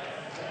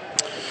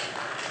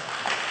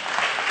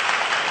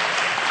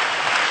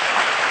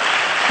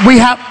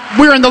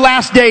 We're in the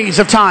last days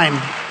of time.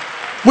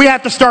 We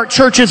have to start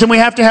churches, and we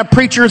have to have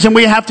preachers, and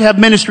we have to have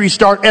ministries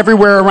start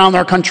everywhere around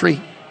our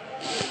country.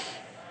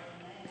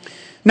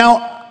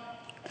 Now,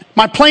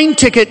 my plane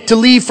ticket to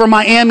leave for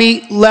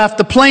Miami left.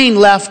 The plane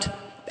left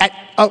at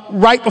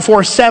right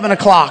before 7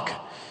 o'clock.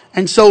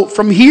 And so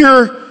from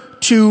here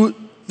to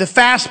the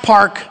Fast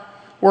Park,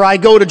 where I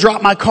go to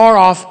drop my car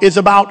off, is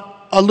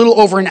about a little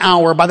over an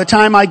hour. By the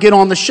time I get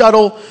on the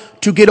shuttle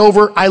to get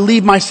over, I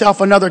leave myself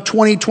another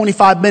 20,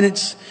 25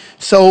 minutes.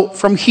 So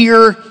from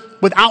here,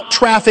 without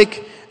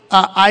traffic,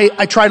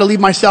 I try to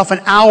leave myself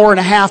an hour and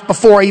a half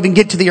before I even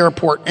get to the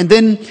airport. And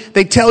then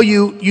they tell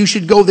you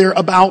should go there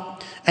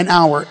about an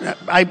hour.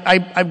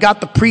 I've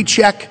got the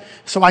pre-check,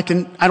 so I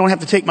don't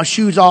have to take my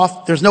shoes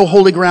off. There's no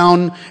holy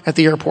ground at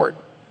the airport.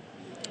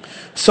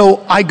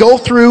 So I go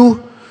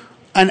through,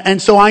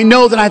 and so I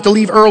know that I have to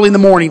leave early in the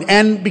morning.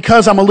 And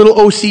because I'm a little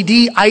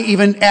OCD, I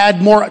even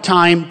add more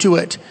time to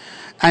it.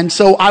 And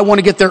so I want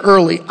to get there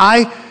early.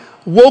 I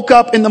woke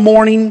up in the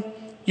morning,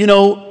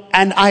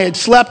 and I had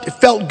slept. It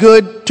felt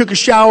good. Took a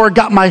shower.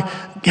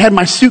 Had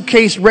my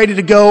suitcase ready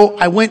to go.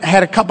 I went,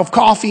 had a cup of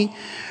coffee.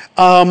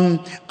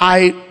 I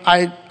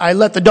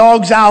let the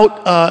dogs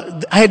out.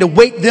 I had to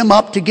wake them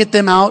up to get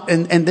them out,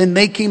 and then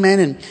they came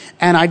in,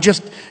 and I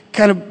just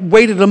kind of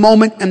waited a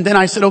moment, and then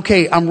I said,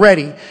 okay, I'm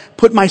ready.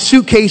 Put my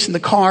suitcase in the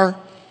car,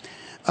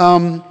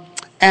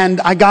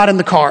 and I got in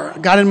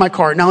my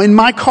car. Now, in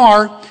my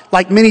car,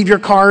 like many of your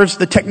cars,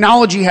 the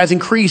technology has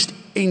increased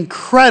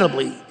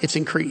incredibly. It's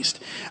increased.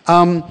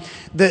 The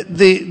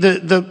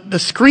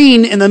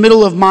screen in the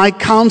middle of my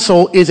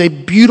console is a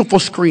beautiful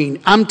screen.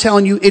 I'm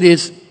telling you, it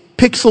is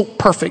pixel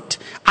perfect.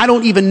 I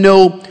don't even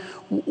know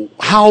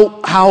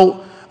how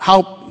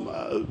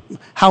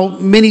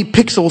many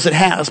pixels it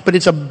has, but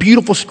it's a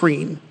beautiful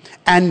screen.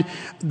 And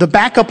the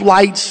backup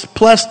lights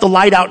plus the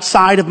light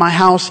outside of my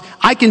house,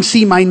 I can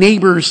see my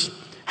neighbor's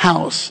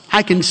house.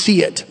 I can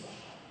see it.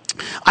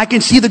 I can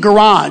see the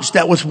garage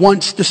that was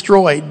once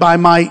destroyed by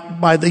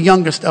the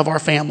youngest of our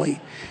family.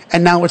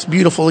 And now it's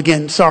beautiful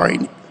again. Sorry,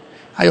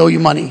 I owe you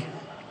money,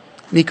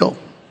 Nico.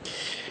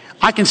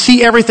 I can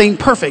see everything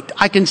perfect.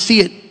 I can see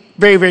it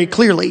very, very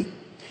clearly.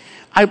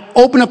 I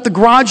open up the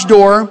garage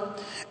door,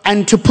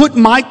 and to put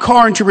my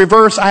car into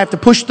reverse, I have to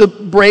push the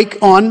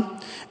brake on,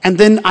 and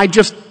then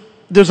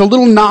there's a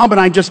little knob, and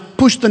I just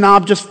push the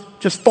knob just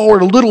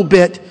forward a little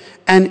bit,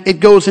 and it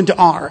goes into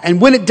R.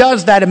 And when it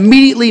does that,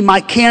 immediately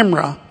my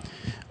camera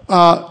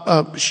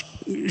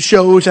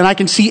shows, and I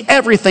can see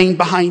everything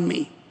behind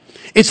me.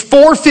 It's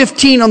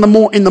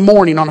 4:15 in the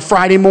morning on a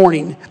Friday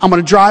morning. I'm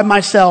going to drive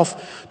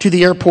myself to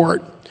the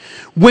airport.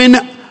 When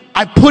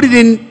I put it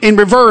in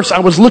reverse, I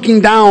was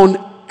looking down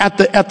at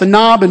the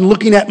knob and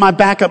looking at my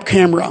backup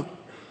camera.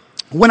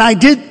 When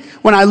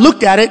I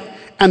looked at it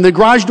and the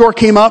garage door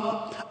came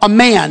up, a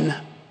man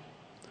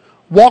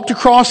walked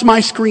across my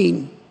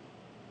screen,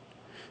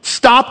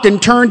 stopped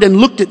and turned and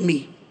looked at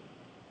me,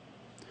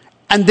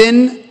 and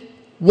then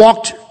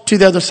walked to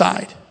the other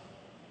side.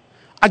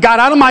 I got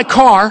out of my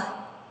car.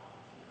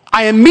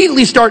 I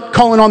immediately start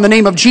calling on the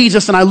name of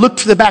Jesus, and I looked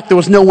to the back. There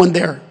was no one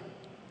there.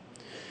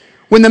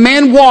 When the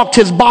man walked,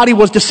 his body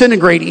was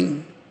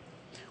disintegrating.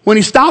 When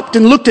he stopped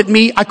and looked at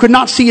me, I could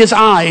not see his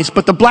eyes,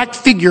 but the black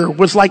figure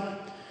was like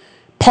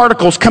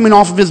particles coming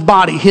off of his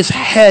body, his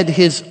head,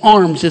 his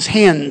arms, his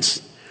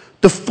hands,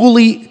 his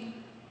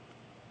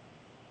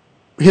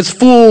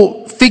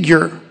full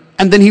figure.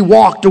 And then he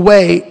walked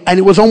away, and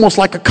it was almost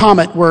like a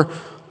comet where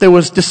there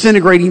was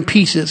disintegrating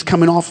pieces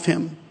coming off of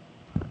him.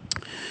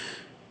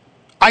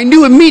 I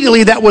knew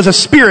immediately that was a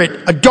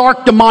spirit, a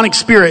dark demonic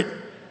spirit.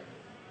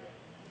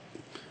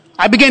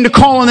 I began to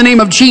call on the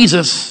name of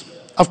Jesus.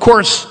 Of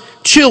course,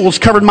 chills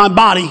covered my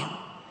body.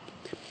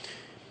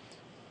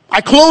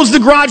 I closed the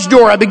garage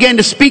door. I began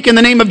to speak in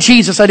the name of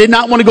Jesus. I did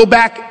not want to go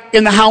back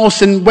in the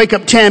house and wake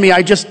up Tammy.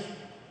 I just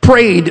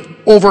prayed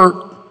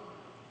over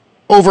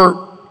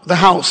the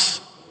house.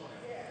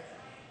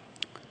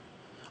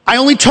 I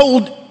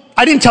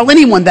didn't tell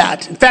anyone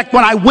that. In fact,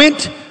 when I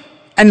went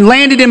and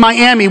landed in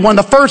Miami, one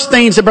of the first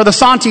things that Brother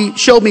Santi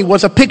showed me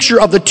was a picture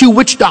of the two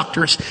witch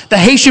doctors, the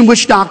Haitian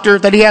witch doctor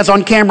that he has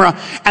on camera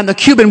and the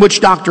Cuban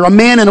witch doctor, a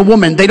man and a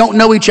woman. They don't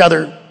know each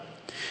other.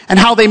 And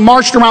how they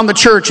marched around the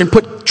church and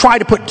tried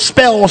to put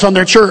spells on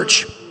their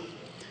church.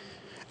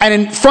 And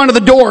in front of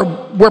the door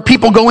where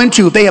people go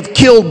into, they have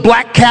killed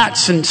black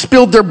cats and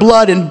spilled their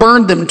blood and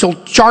burned them until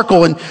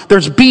charcoal. And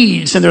there's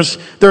bees and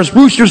there's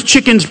roosters,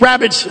 chickens,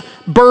 rabbits,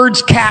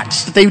 birds,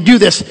 cats that they do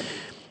this.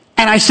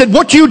 And I said,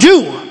 "What do you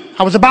do?"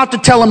 I was about to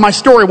tell him my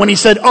story when he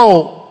said,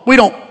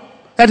 that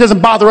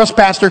doesn't bother us,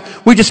 Pastor.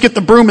 We just get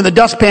the broom and the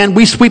dustpan,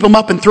 we sweep them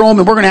up and throw them,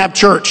 and we're going to have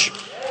church.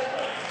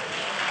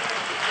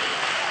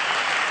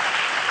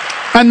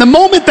 And the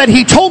moment that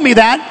he told me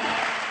that,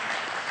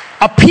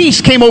 a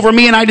peace came over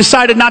me, and I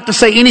decided not to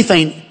say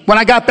anything. When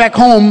I got back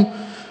home,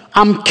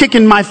 I'm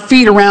kicking my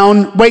feet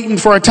around, waiting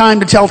for a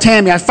time to tell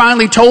Tammy. I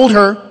finally told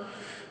her,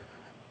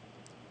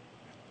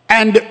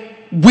 and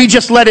we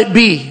just let it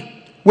be.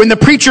 When the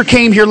preacher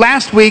came here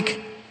last week,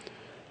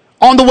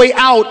 on the way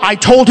out, I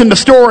told him the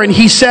story, and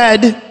he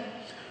said,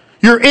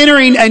 "You're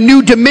entering a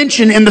new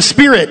dimension in the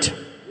spirit.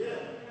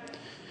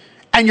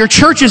 And your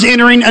church is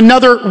entering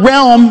another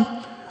realm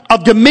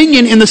of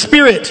dominion in the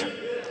spirit."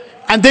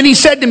 And then he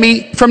said to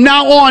me, "From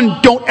now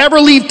on, don't ever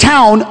leave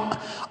town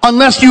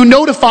unless you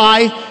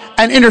notify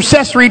an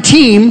intercessory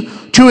team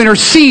to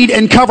intercede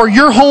and cover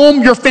your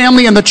home, your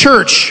family, and the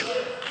church."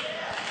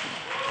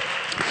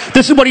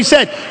 This is what he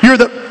said.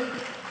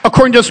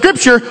 According to the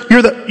scripture,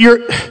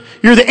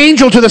 you're the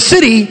angel to the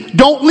city.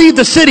 Don't leave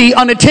the city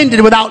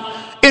unattended without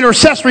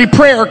intercessory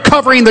prayer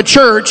covering the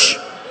church.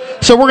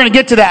 So we're going to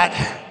get to that.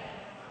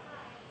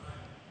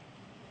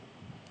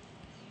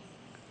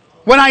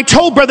 When I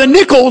told Brother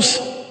Nichols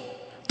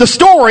the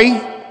story,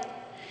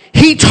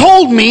 he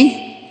told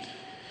me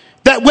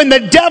that when the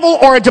devil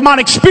or a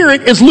demonic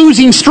spirit is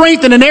losing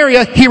strength in an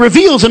area, he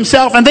reveals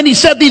himself. And then he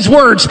said these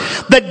words,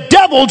 "The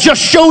devil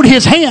just showed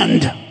his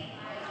hand.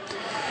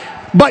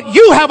 But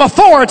you have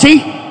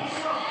authority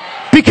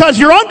because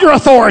you're under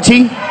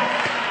authority.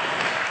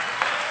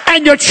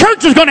 And your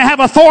church is going to have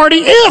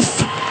authority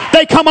if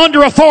they come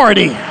under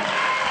authority."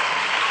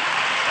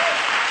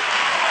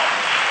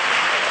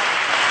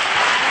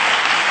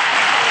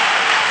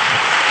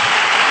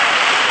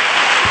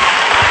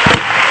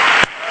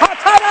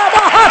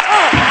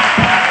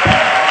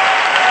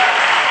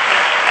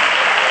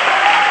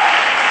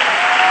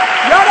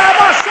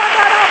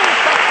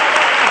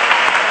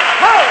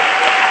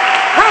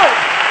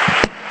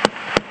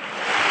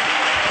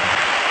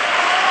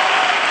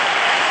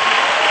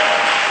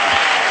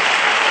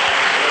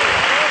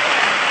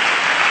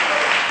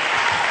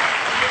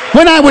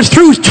 When I was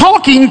through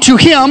talking to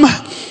him,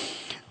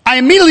 I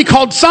immediately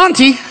called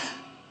Santi,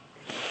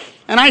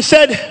 and I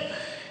said,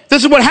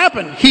 "This is what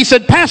happened." He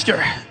said,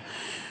 "Pastor,"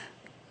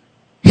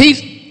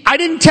 I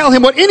didn't tell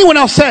him what anyone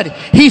else said.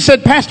 He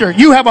said, "Pastor,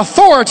 you have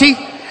authority,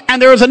 and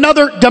there is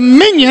another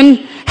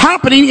dominion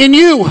happening in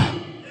you."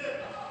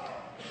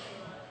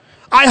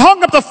 I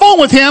hung up the phone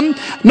with him.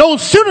 No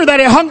sooner that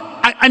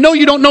I know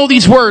you don't know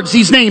these words,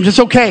 these names, it's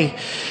okay.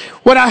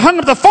 When I hung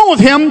up the phone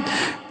with him,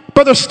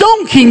 Brother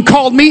Stone King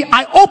called me.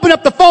 I opened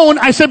up the phone.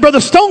 I said,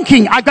 "Brother Stone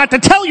King, I've got to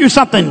tell you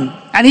something."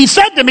 And he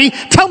said to me,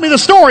 "Tell me the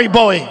story,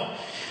 boy."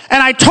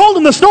 And I told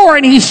him the story,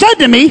 and he said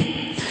to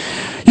me,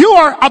 "You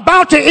are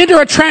about to enter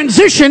a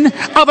transition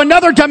of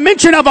another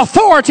dimension of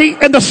authority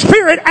in the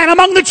spirit and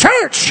among the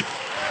church."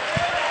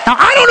 Now,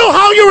 I don't know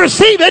how you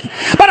receive it,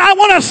 but I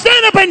want to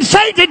stand up and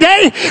say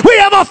today, we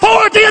have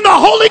authority in the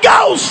Holy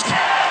Ghost.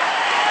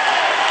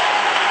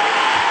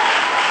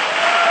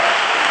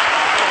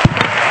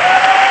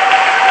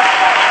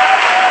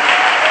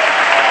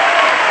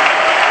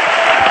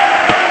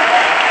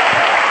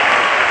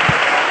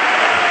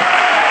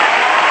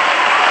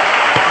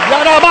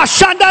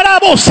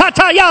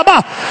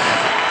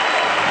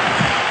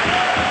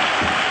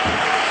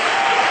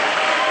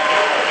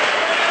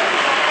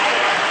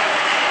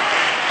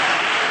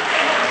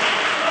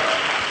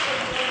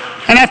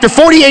 And after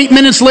 48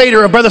 minutes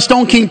later of Brother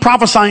Stone King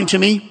prophesying to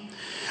me,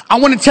 I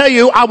want to tell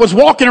you, I was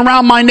walking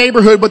around my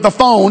neighborhood with the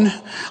phone.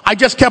 I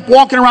just kept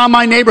walking around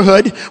my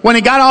neighborhood. When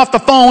it got off the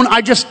phone,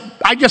 I just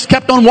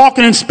kept on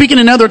walking and speaking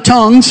in other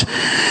tongues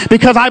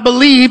because I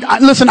believed,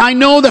 listen, I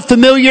know that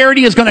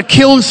familiarity is going to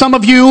kill some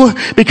of you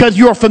because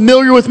you are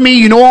familiar with me.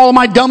 You know all of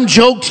my dumb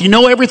jokes. You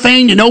know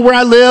everything. You know where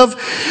I live.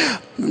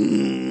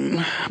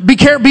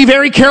 Be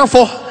very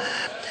careful.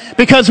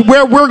 Because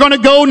where we're going to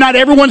go, not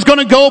everyone's going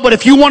to go, but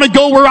if you want to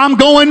go where I'm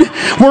going,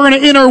 we're going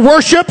to enter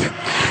worship,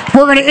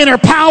 we're going to enter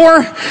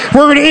power,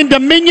 we're going to enter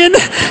dominion,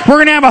 we're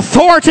going to have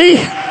authority,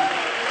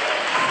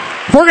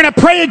 we're going to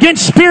pray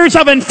against spirits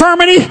of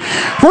infirmity,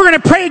 we're going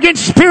to pray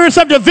against spirits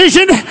of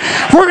division,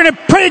 we're going to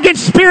pray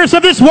against spirits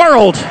of this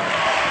world.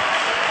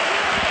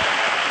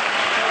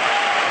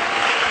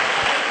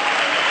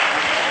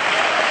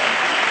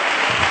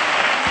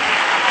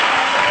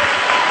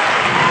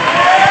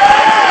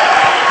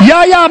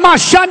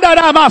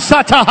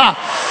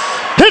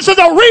 This is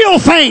a real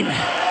thing.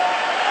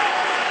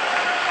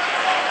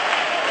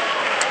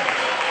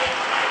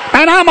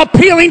 And I'm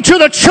appealing to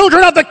the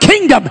children of the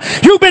kingdom.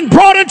 You've been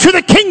brought into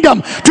the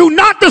kingdom. Do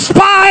not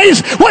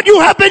despise what you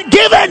have been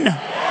given.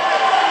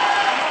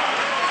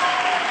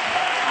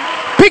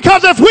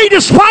 Because if we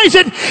despise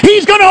it,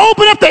 he's going to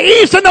open up the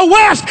east and the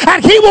west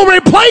and he will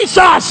replace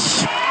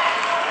us.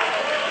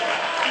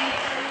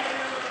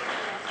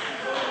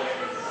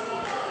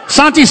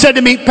 Santi said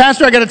to me,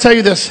 Pastor, I got to tell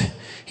you this.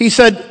 He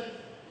said,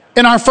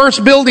 in our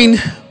first building,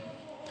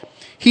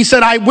 he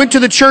said, I went to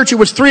the church. It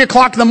was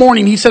 3:00 in the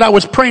morning. He said, I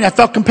was praying. I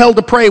felt compelled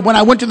to pray. When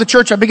I went to the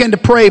church, I began to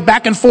pray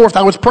back and forth.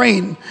 I was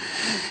praying.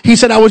 He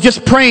said, I was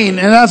just praying.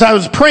 And as I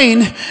was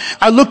praying,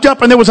 I looked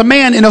up and there was a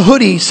man in a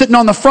hoodie sitting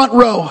on the front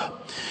row.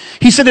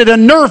 He said, it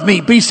unnerved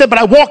me. But he said, but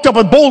I walked up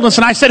with boldness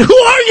and I said, who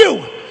are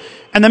you?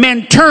 And the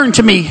man turned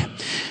to me.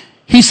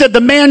 He said, the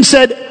man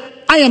said,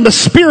 I am the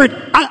spirit.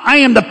 I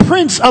am the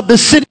prince of the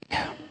city.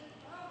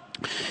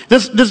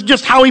 This is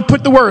just how he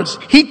put the words.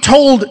 He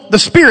told the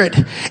spirit,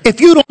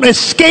 if you don't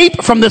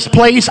escape from this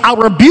place, I'll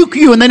rebuke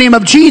you in the name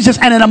of Jesus.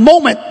 And in a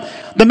moment,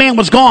 the man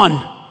was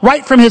gone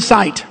right from his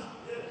sight.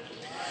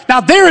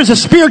 Now there is a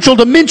spiritual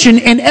dimension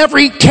in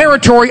every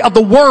territory of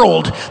the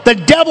world. The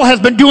devil has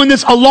been doing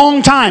this a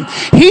long time.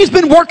 He's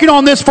been working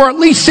on this for at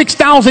least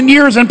 6,000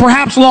 years and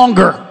perhaps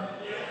longer.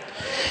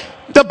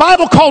 The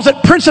Bible calls it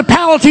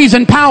principalities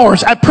and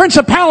powers. A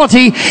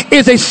principality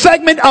is a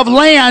segment of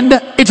land.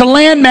 It's a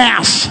land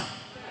mass.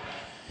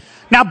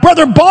 Now,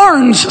 Brother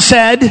Barnes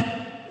said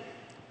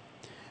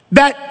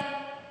that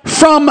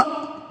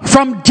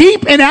from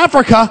deep in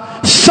Africa,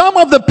 some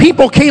of the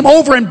people came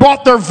over and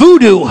brought their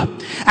voodoo.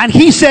 And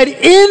he said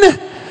in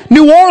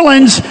New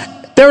Orleans,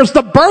 there's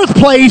the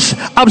birthplace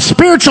of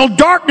spiritual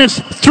darkness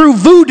through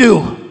voodoo.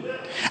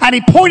 And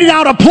he pointed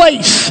out a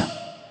place.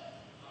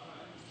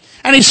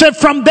 And he said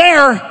from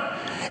there,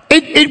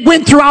 it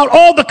went throughout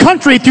all the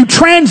country through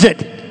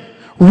transit,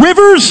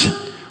 rivers,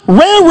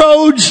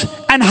 railroads,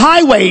 and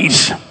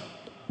highways.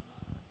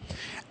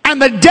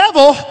 And the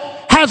devil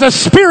has a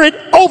spirit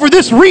over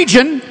this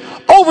region,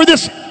 over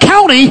this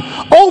county,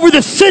 over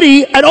the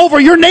city, and over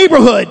your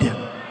neighborhood.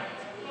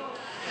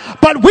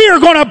 But we are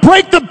going to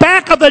break the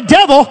back of the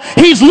devil.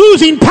 He's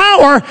losing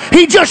power.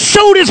 He just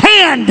showed his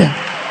hand.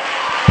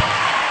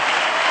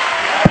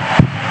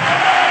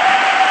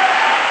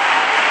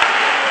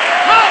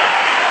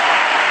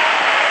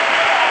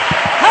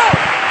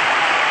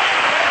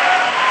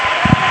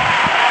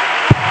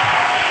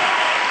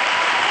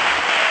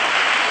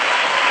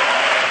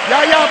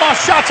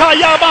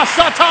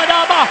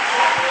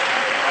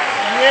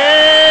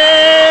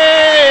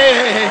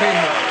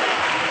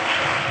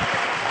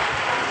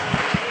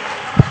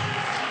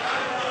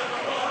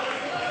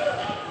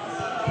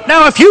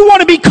 Now, if you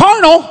want to be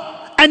carnal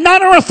and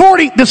not under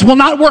authority, this will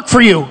not work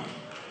for you.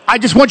 I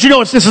just want you to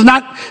know this is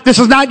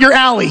not your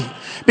alley,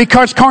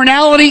 because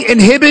carnality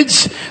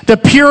inhibits the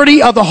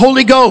purity of the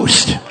Holy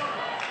Ghost.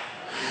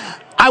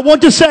 I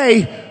want to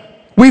say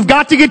we've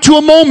got to get to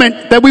a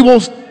moment that we will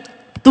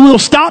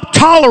stop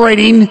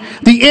tolerating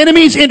the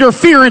enemy's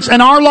interference in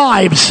our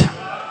lives.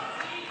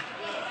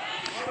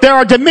 There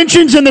are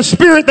dimensions in the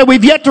spirit that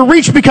we've yet to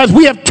reach because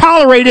we have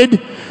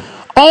tolerated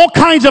all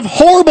kinds of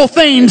horrible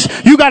things.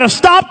 You got to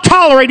stop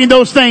tolerating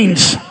those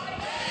things.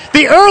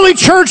 The early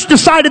church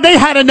decided they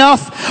had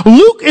enough.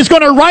 Luke is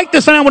going to write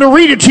this, and I'm going to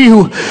read it to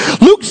you.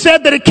 Luke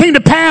said that it came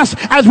to pass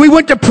as we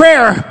went to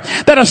prayer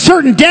that a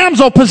certain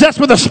damsel possessed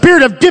with a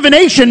spirit of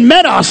divination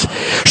met us.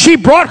 She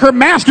brought her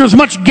masters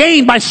much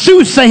gain by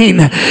soothsaying.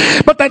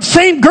 But that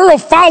same girl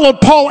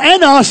followed Paul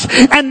and us,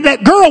 and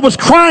that girl was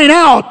crying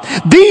out,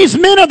 "These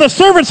men are the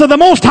servants of the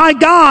Most High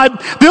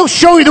God. They'll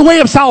show you the way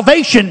of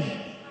salvation."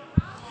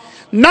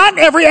 Not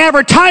every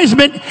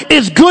advertisement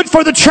is good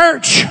for the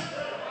church.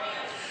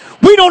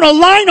 We don't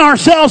align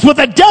ourselves with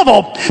the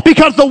devil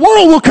because the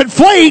world will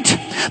conflate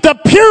the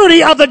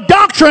purity of the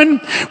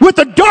doctrine with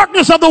the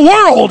darkness of the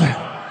world.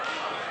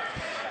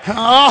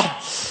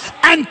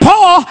 And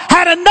Paul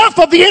had enough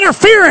of the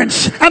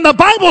interference. And the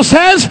Bible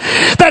says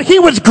that he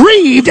was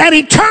grieved and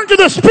he turned to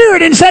the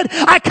Spirit and said,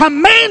 "I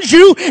command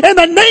you in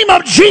the name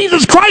of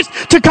Jesus Christ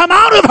to come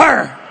out of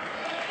her."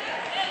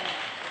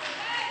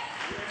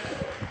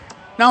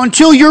 Now,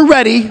 until you're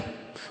ready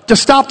to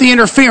stop the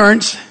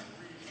interference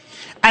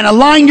and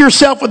align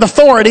yourself with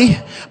authority,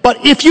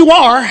 but if you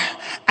are,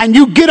 and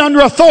you get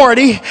under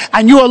authority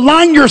and you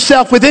align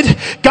yourself with it,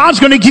 God's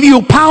going to give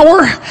you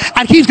power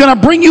and He's going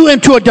to bring you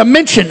into a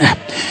dimension.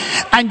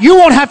 And you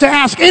won't have to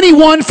ask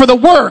anyone for the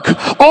work.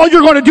 All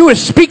you're going to do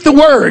is speak the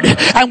word.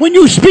 And when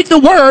you speak the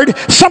word,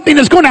 something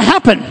is going to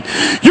happen.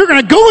 You're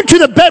going to go into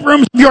the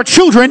bedrooms of your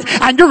children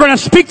and you're going to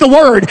speak the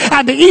word.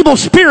 And the evil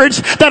spirits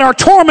that are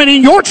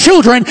tormenting your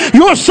children,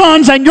 your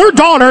sons and your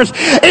daughters,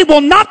 it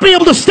will not be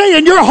able to stay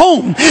in your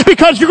home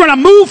because you're going to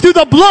move through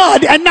the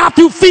blood and not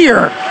through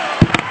fear.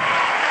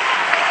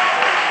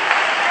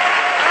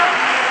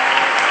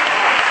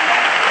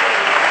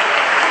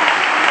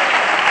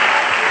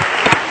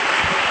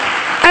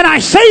 And I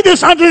say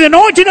this under the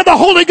anointing of the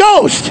Holy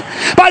Ghost,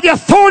 by the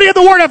authority of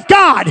the Word of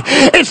God.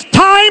 It's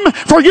time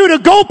for you to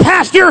go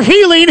past your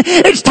healing.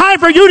 It's time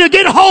for you to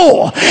get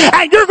whole.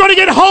 And you're going to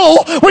get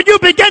whole when you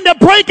begin to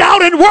break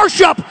out in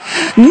worship.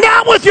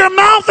 Not with your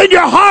mouth and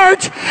your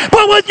heart,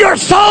 but with your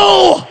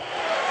soul.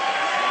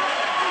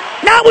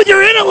 Not with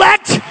your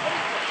intellect.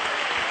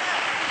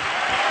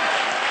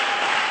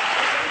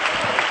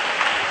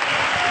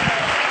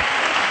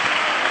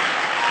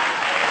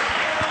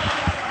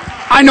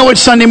 I know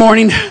it's Sunday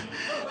morning.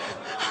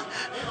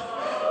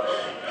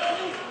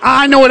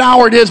 I know what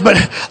hour it is, but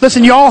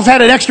listen, you all have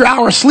had an extra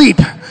hour of sleep.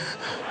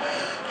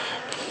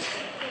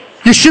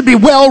 You should be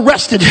well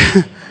rested.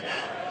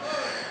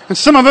 And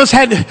some of us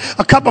had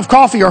a cup of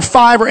coffee or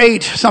 5 or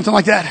 8, something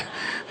like that.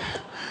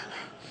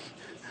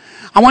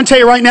 I want to tell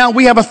you right now,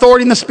 we have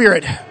authority in the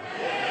Spirit.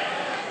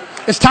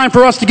 It's time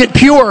for us to get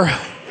pure.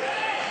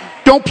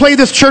 Don't play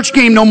this church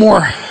game no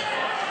more.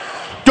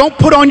 Don't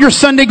put on your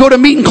Sunday go to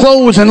meeting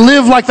clothes and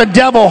live like the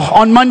devil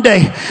on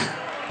Monday.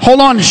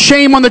 Hold on,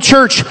 shame on the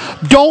church.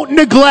 Don't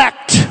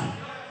neglect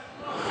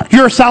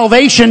your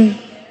salvation.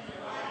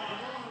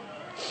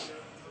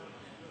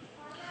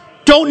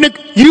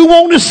 You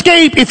won't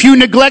escape if you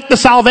neglect the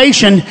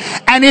salvation.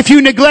 And if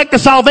you neglect the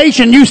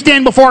salvation, you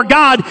stand before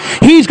God.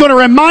 He's going to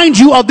remind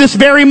you of this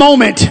very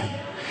moment.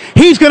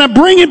 He's going to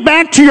bring it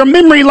back to your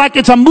memory like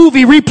it's a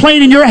movie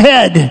replaying in your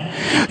head.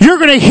 You're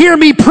going to hear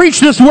me preach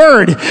this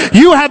word.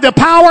 You have the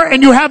power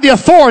and you have the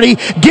authority.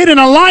 Get in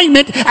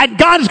alignment and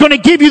God is going to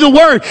give you the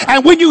word.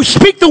 And when you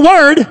speak the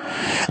word,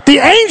 the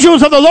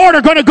angels of the Lord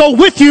are going to go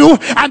with you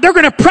and they're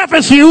going to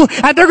preface you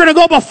and they're going to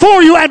go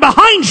before you and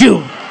behind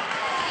you.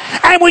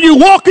 And when you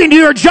walk into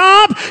your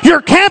job,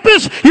 your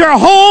campus, your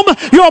home,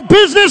 your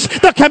business,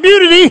 the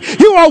community,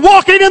 you are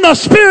walking in the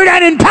Spirit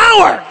and in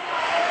power.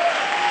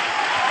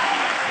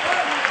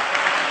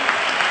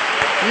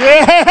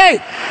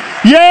 Yay!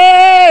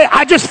 Yay!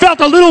 I just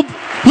felt a little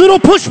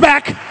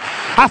pushback.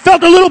 I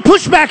felt a little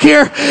pushback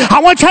here. I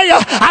want to tell you,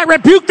 I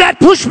rebuke that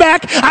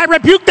pushback. I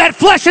rebuke that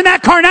flesh and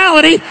that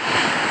carnality.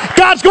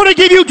 God's going to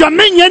give you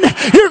dominion.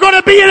 You're going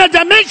to be in a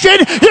dimension.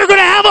 You're going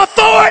to have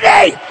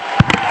authority.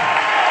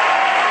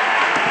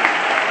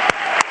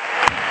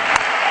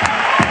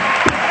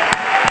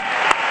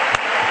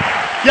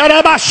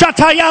 Yaraba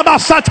shatayaba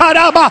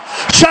sataraba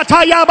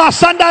shatayaba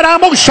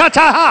sandaramo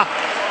shataha.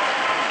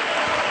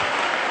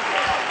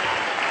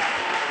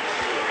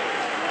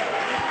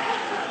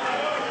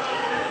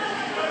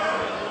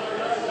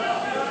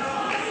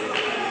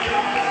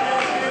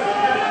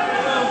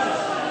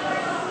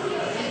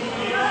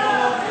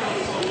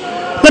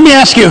 Let me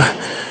ask you,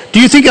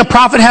 do you think a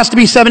prophet has to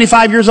be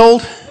 75 years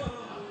old?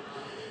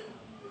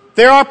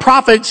 There are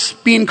prophets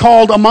being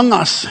called among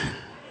us.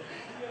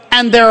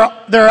 And there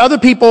are other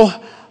people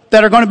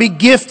that are going to be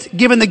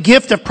given the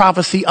gift of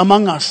prophecy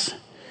among us.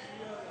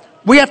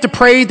 We have to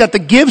pray that the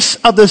gifts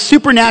of the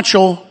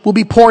supernatural will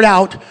be poured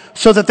out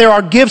so that there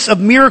are gifts of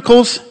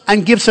miracles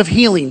and gifts of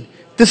healing.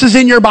 This is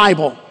in your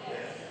Bible.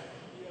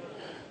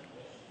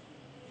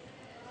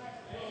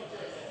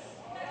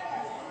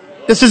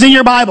 This is in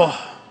your Bible.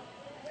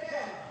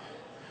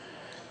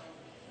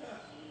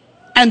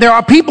 And there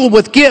are people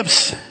with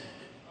gifts,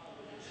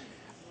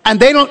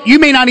 and you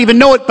may not even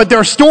know it, but there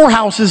are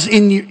storehouses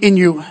in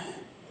you.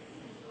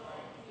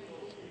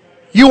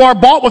 You are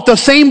bought with the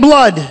same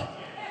blood.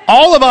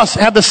 All of us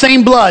have the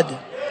same blood.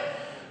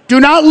 Do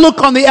not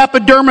look on the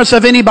epidermis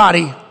of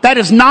anybody. That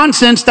is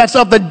nonsense. That's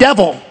of the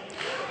devil.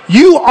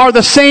 You are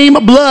the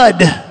same blood.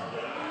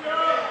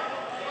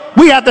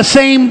 We have the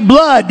same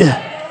blood.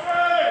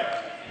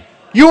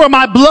 You are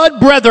my blood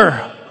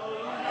brother.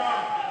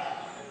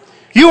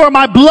 You are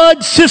my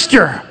blood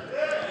sister.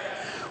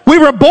 We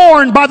were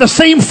born by the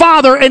same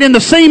father and in the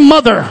same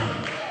mother.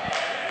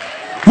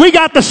 We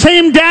got the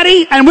same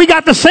daddy and we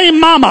got the same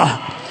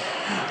mama.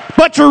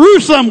 But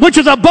Jerusalem, which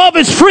is above,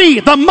 is free,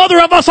 the mother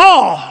of us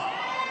all.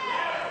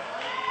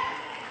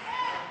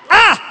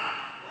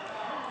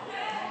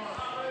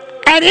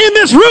 And in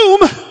this room,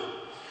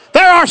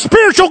 there are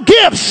spiritual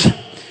gifts.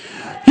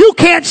 You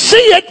can't see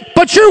it,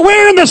 but you're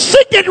wearing the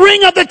signet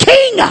ring of the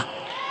King.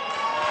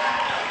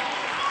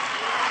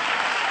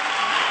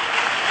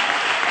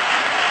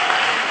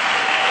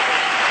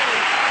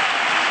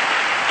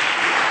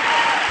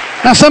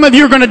 Now, some of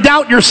you are going to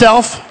doubt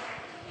yourself,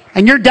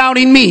 and you're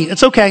doubting me.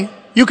 It's okay.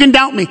 You can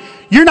doubt me.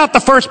 You're not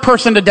the first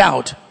person to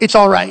doubt. It's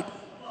all right.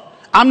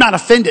 I'm not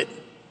offended.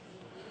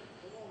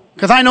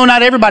 Because I know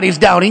not everybody's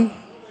doubting.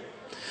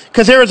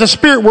 Because there is a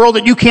spirit world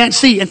that you can't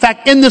see. In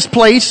fact, in this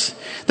place,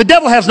 the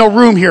devil has no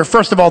room here.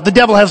 First of all, the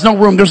devil has no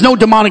room. There's no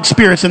demonic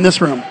spirits in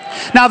this room.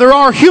 Now, there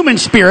are human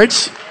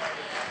spirits.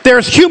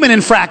 There's human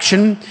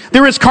infraction.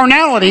 There is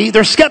carnality.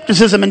 There's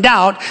skepticism and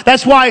doubt.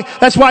 That's why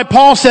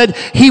Paul said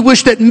he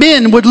wished that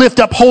men would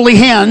lift up holy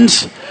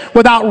hands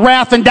without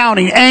wrath and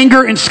doubting,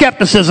 anger and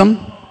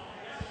skepticism.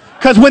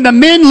 Because when the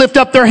men lift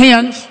up their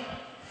hands,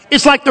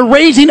 it's like the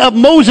raising of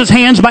Moses'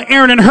 hands by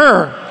Aaron and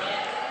Hur.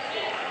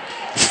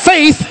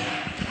 Faith,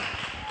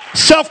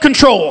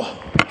 self-control.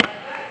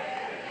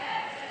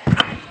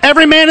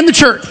 Every man in the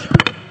church.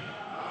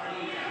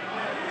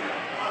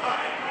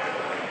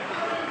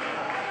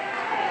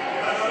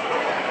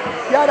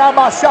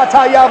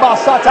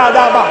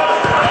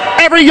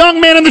 Every young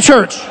man in the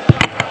church.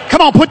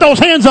 Come on, put those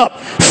hands up.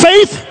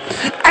 Faith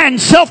and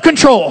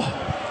self-control.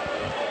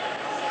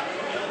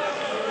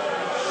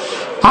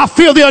 I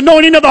feel the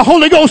anointing of the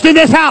Holy Ghost in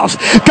this house.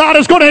 God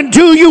is going to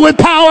endue you with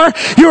power.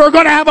 You are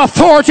going to have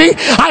authority.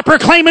 I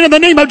proclaim it in the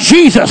name of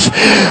Jesus.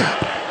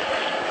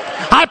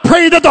 I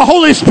pray that the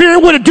Holy Spirit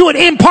would do an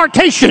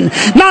impartation.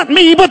 Not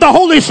me, but the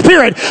Holy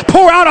Spirit.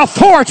 Pour out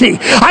authority.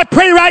 I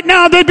pray right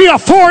now there'd be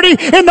authority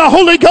in the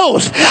Holy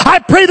Ghost. I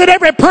pray that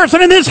every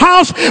person in this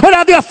house would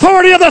have the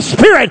authority of the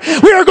Spirit.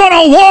 We are going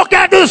to walk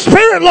after the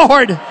Spirit,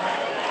 Lord.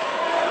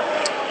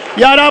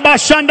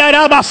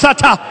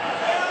 Yarabashandarabasata.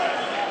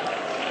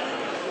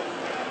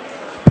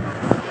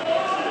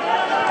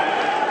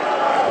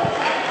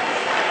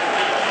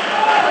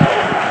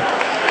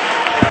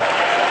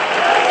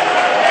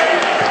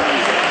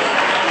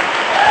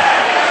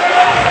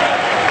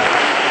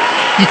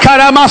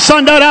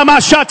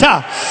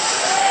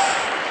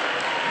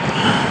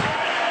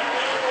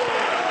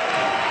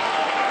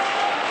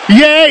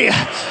 Yay.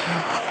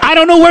 I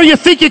don't know where you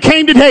think you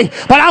came today,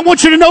 but I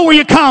want you to know where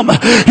you come.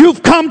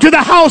 You've come to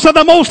the house of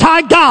the Most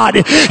High God.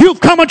 You've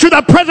come into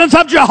the presence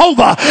of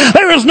Jehovah.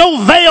 There is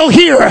no veil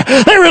here.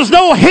 There is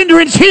no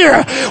hindrance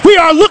here. We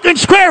are looking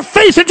square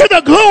face into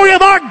the glory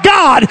of our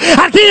God,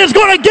 and He is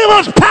going to give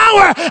us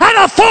power and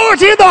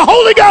authority in the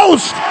Holy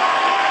Ghost.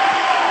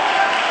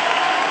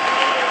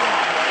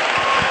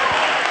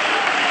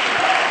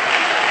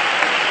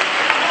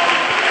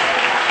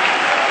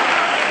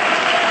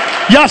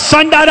 In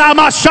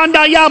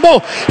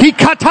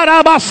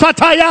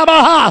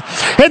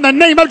the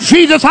name of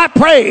Jesus I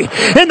pray.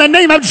 In the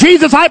name of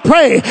Jesus I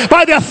pray.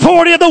 By the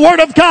authority of the Word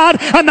of God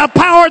and the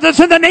power that's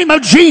in the name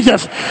of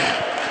Jesus.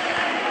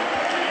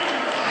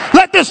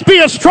 Let this be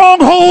a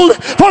stronghold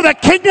for the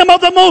kingdom of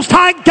the Most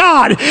High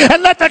God.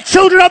 And let the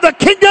children of the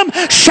kingdom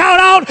shout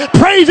out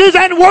praises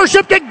and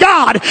worship to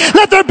God.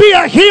 Let there be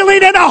a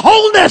healing and a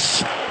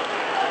wholeness.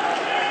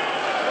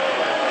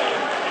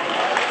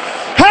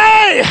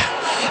 Hey!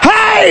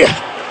 Hey!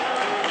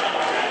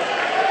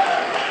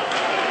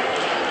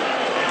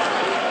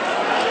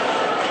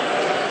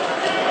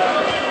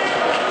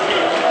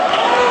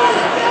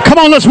 Come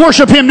on, let's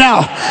worship Him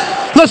now.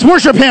 Let's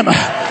worship Him.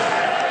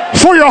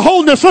 For your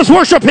wholeness, let's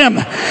worship Him.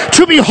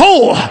 To be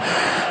whole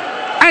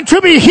and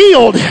to be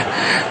healed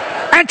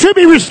and to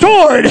be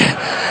restored,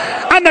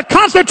 and the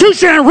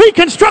constitution and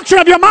reconstruction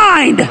of your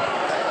mind.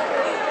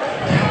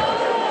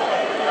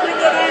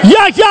 In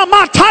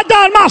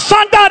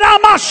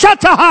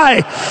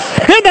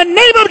the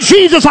name of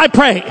Jesus I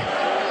pray.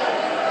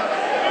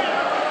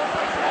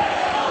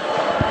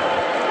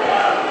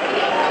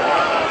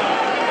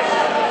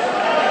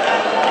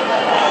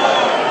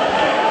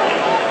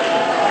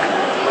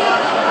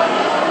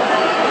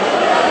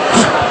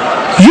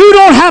 You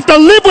don't have to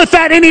live with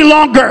that any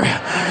longer.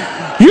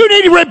 You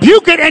need to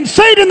rebuke it and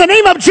say it in the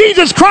name of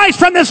Jesus Christ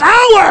from this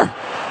hour.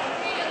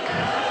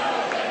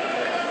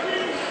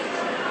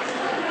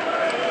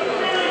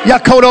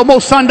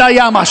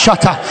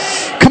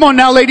 Come on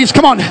now, ladies.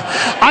 Come on.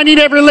 I need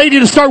every lady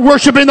to start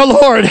worshiping the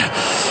Lord.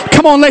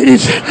 Come on,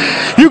 ladies.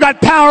 You got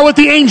power with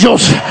the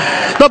angels.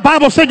 The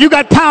Bible said you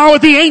got power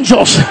with the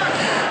angels.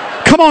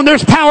 Come on,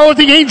 there's power with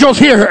the angels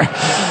here.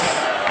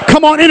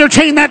 Come on,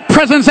 entertain that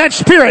presence, that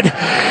spirit.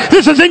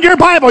 This is in your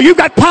Bible. You've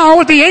got power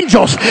with the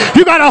angels.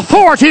 You've got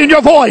authority in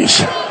your voice.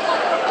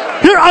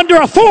 You're under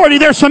authority.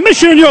 There's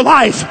submission in your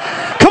life.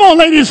 Come on,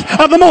 ladies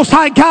of the Most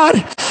High God.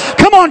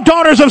 Come on,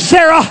 daughters of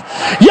Sarah.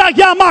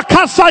 Yama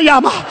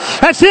kasayama.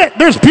 That's it.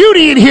 There's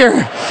beauty in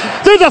here.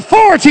 There's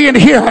authority in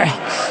here.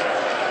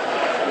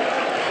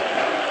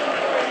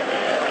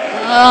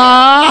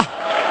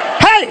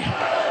 Hey.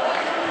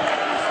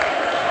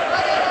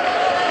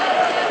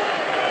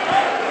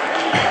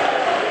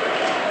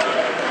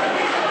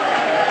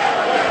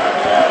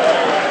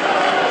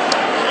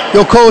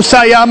 Yoko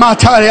sayama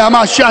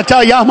tarayama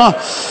shatayama.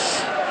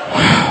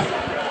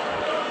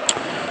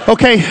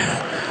 Okay.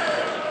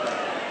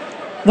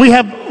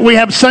 We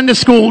have Sunday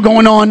school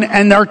going on,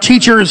 and our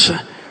teachers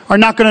are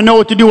not going to know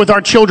what to do with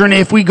our children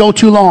if we go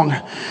too long.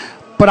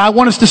 But I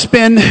want us to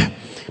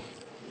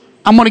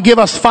I'm going to give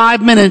us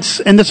 5 minutes,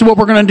 and this is what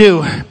we're going to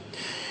do.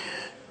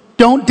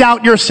 Don't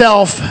doubt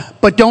yourself,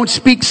 but don't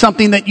speak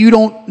something that you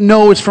don't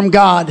know is from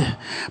God.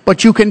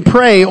 But you can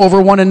pray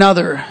over one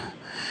another.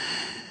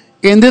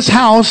 In this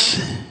house,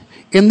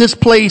 in this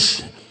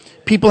place,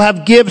 people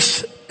have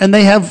gifts and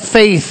they have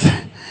faith.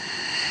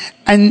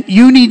 And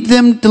you need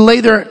them to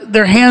lay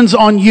their hands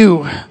on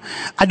you.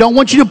 I don't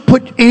want you to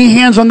put any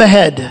hands on the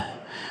head.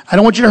 I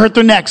don't want you to hurt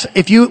their necks.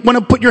 If you want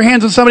to put your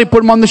hands on somebody,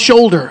 put them on the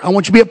shoulder. I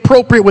want you to be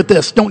appropriate with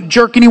this. Don't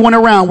jerk anyone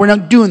around. We're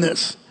not doing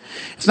this.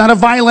 It's not a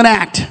violent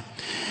act.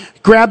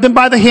 Grab them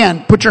by the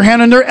hand. Put your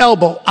hand on their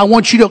elbow. I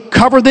want you to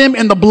cover them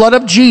in the blood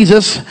of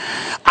Jesus.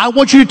 I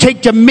want you to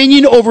take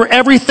dominion over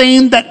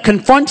everything that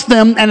confronts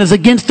them and is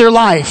against their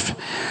life.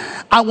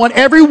 I want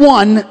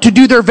everyone to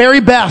do their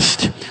very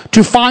best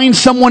to find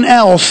someone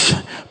else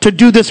to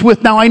do this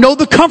with. Now, I know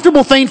the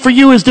comfortable thing for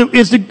you is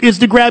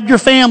to grab your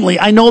family.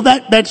 I know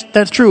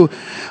that's true.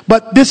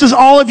 But this is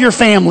all of your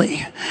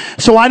family.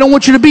 So I don't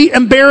want you to be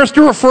embarrassed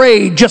or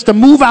afraid just to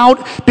move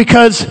out,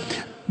 because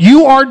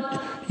you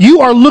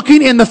are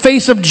looking in the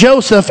face of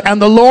Joseph,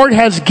 and the Lord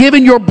has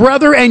given your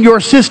brother and your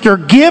sister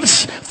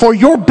gifts for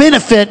your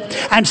benefit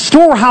and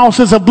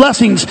storehouses of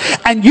blessings.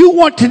 And you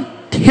want to,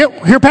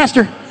 here,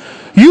 Pastor,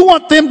 you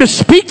want them to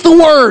speak the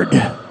word.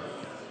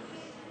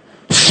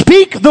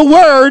 Speak the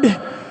word,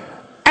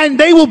 and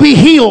they will be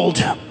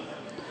healed.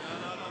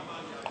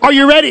 Are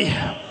you ready?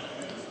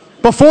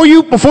 Before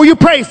you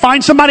pray,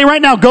 find somebody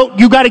right now.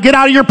 You got to get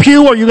out of your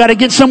pew, or you got to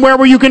get somewhere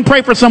where you can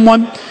pray for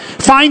someone.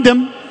 Find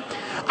them.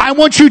 I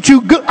want you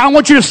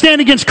to stand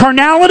against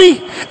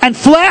carnality and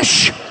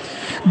flesh,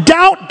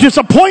 doubt,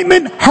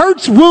 disappointment,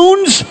 hurts,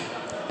 wounds,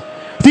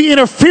 the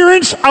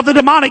interference of the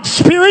demonic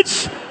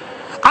spirits.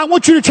 I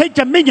want you to take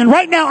dominion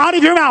right now out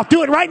of your mouth.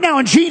 Do it right now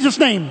in Jesus'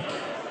 name.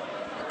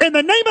 In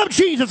the name of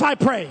Jesus, I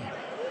pray.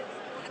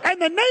 In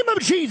the name of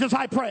Jesus,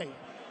 I pray.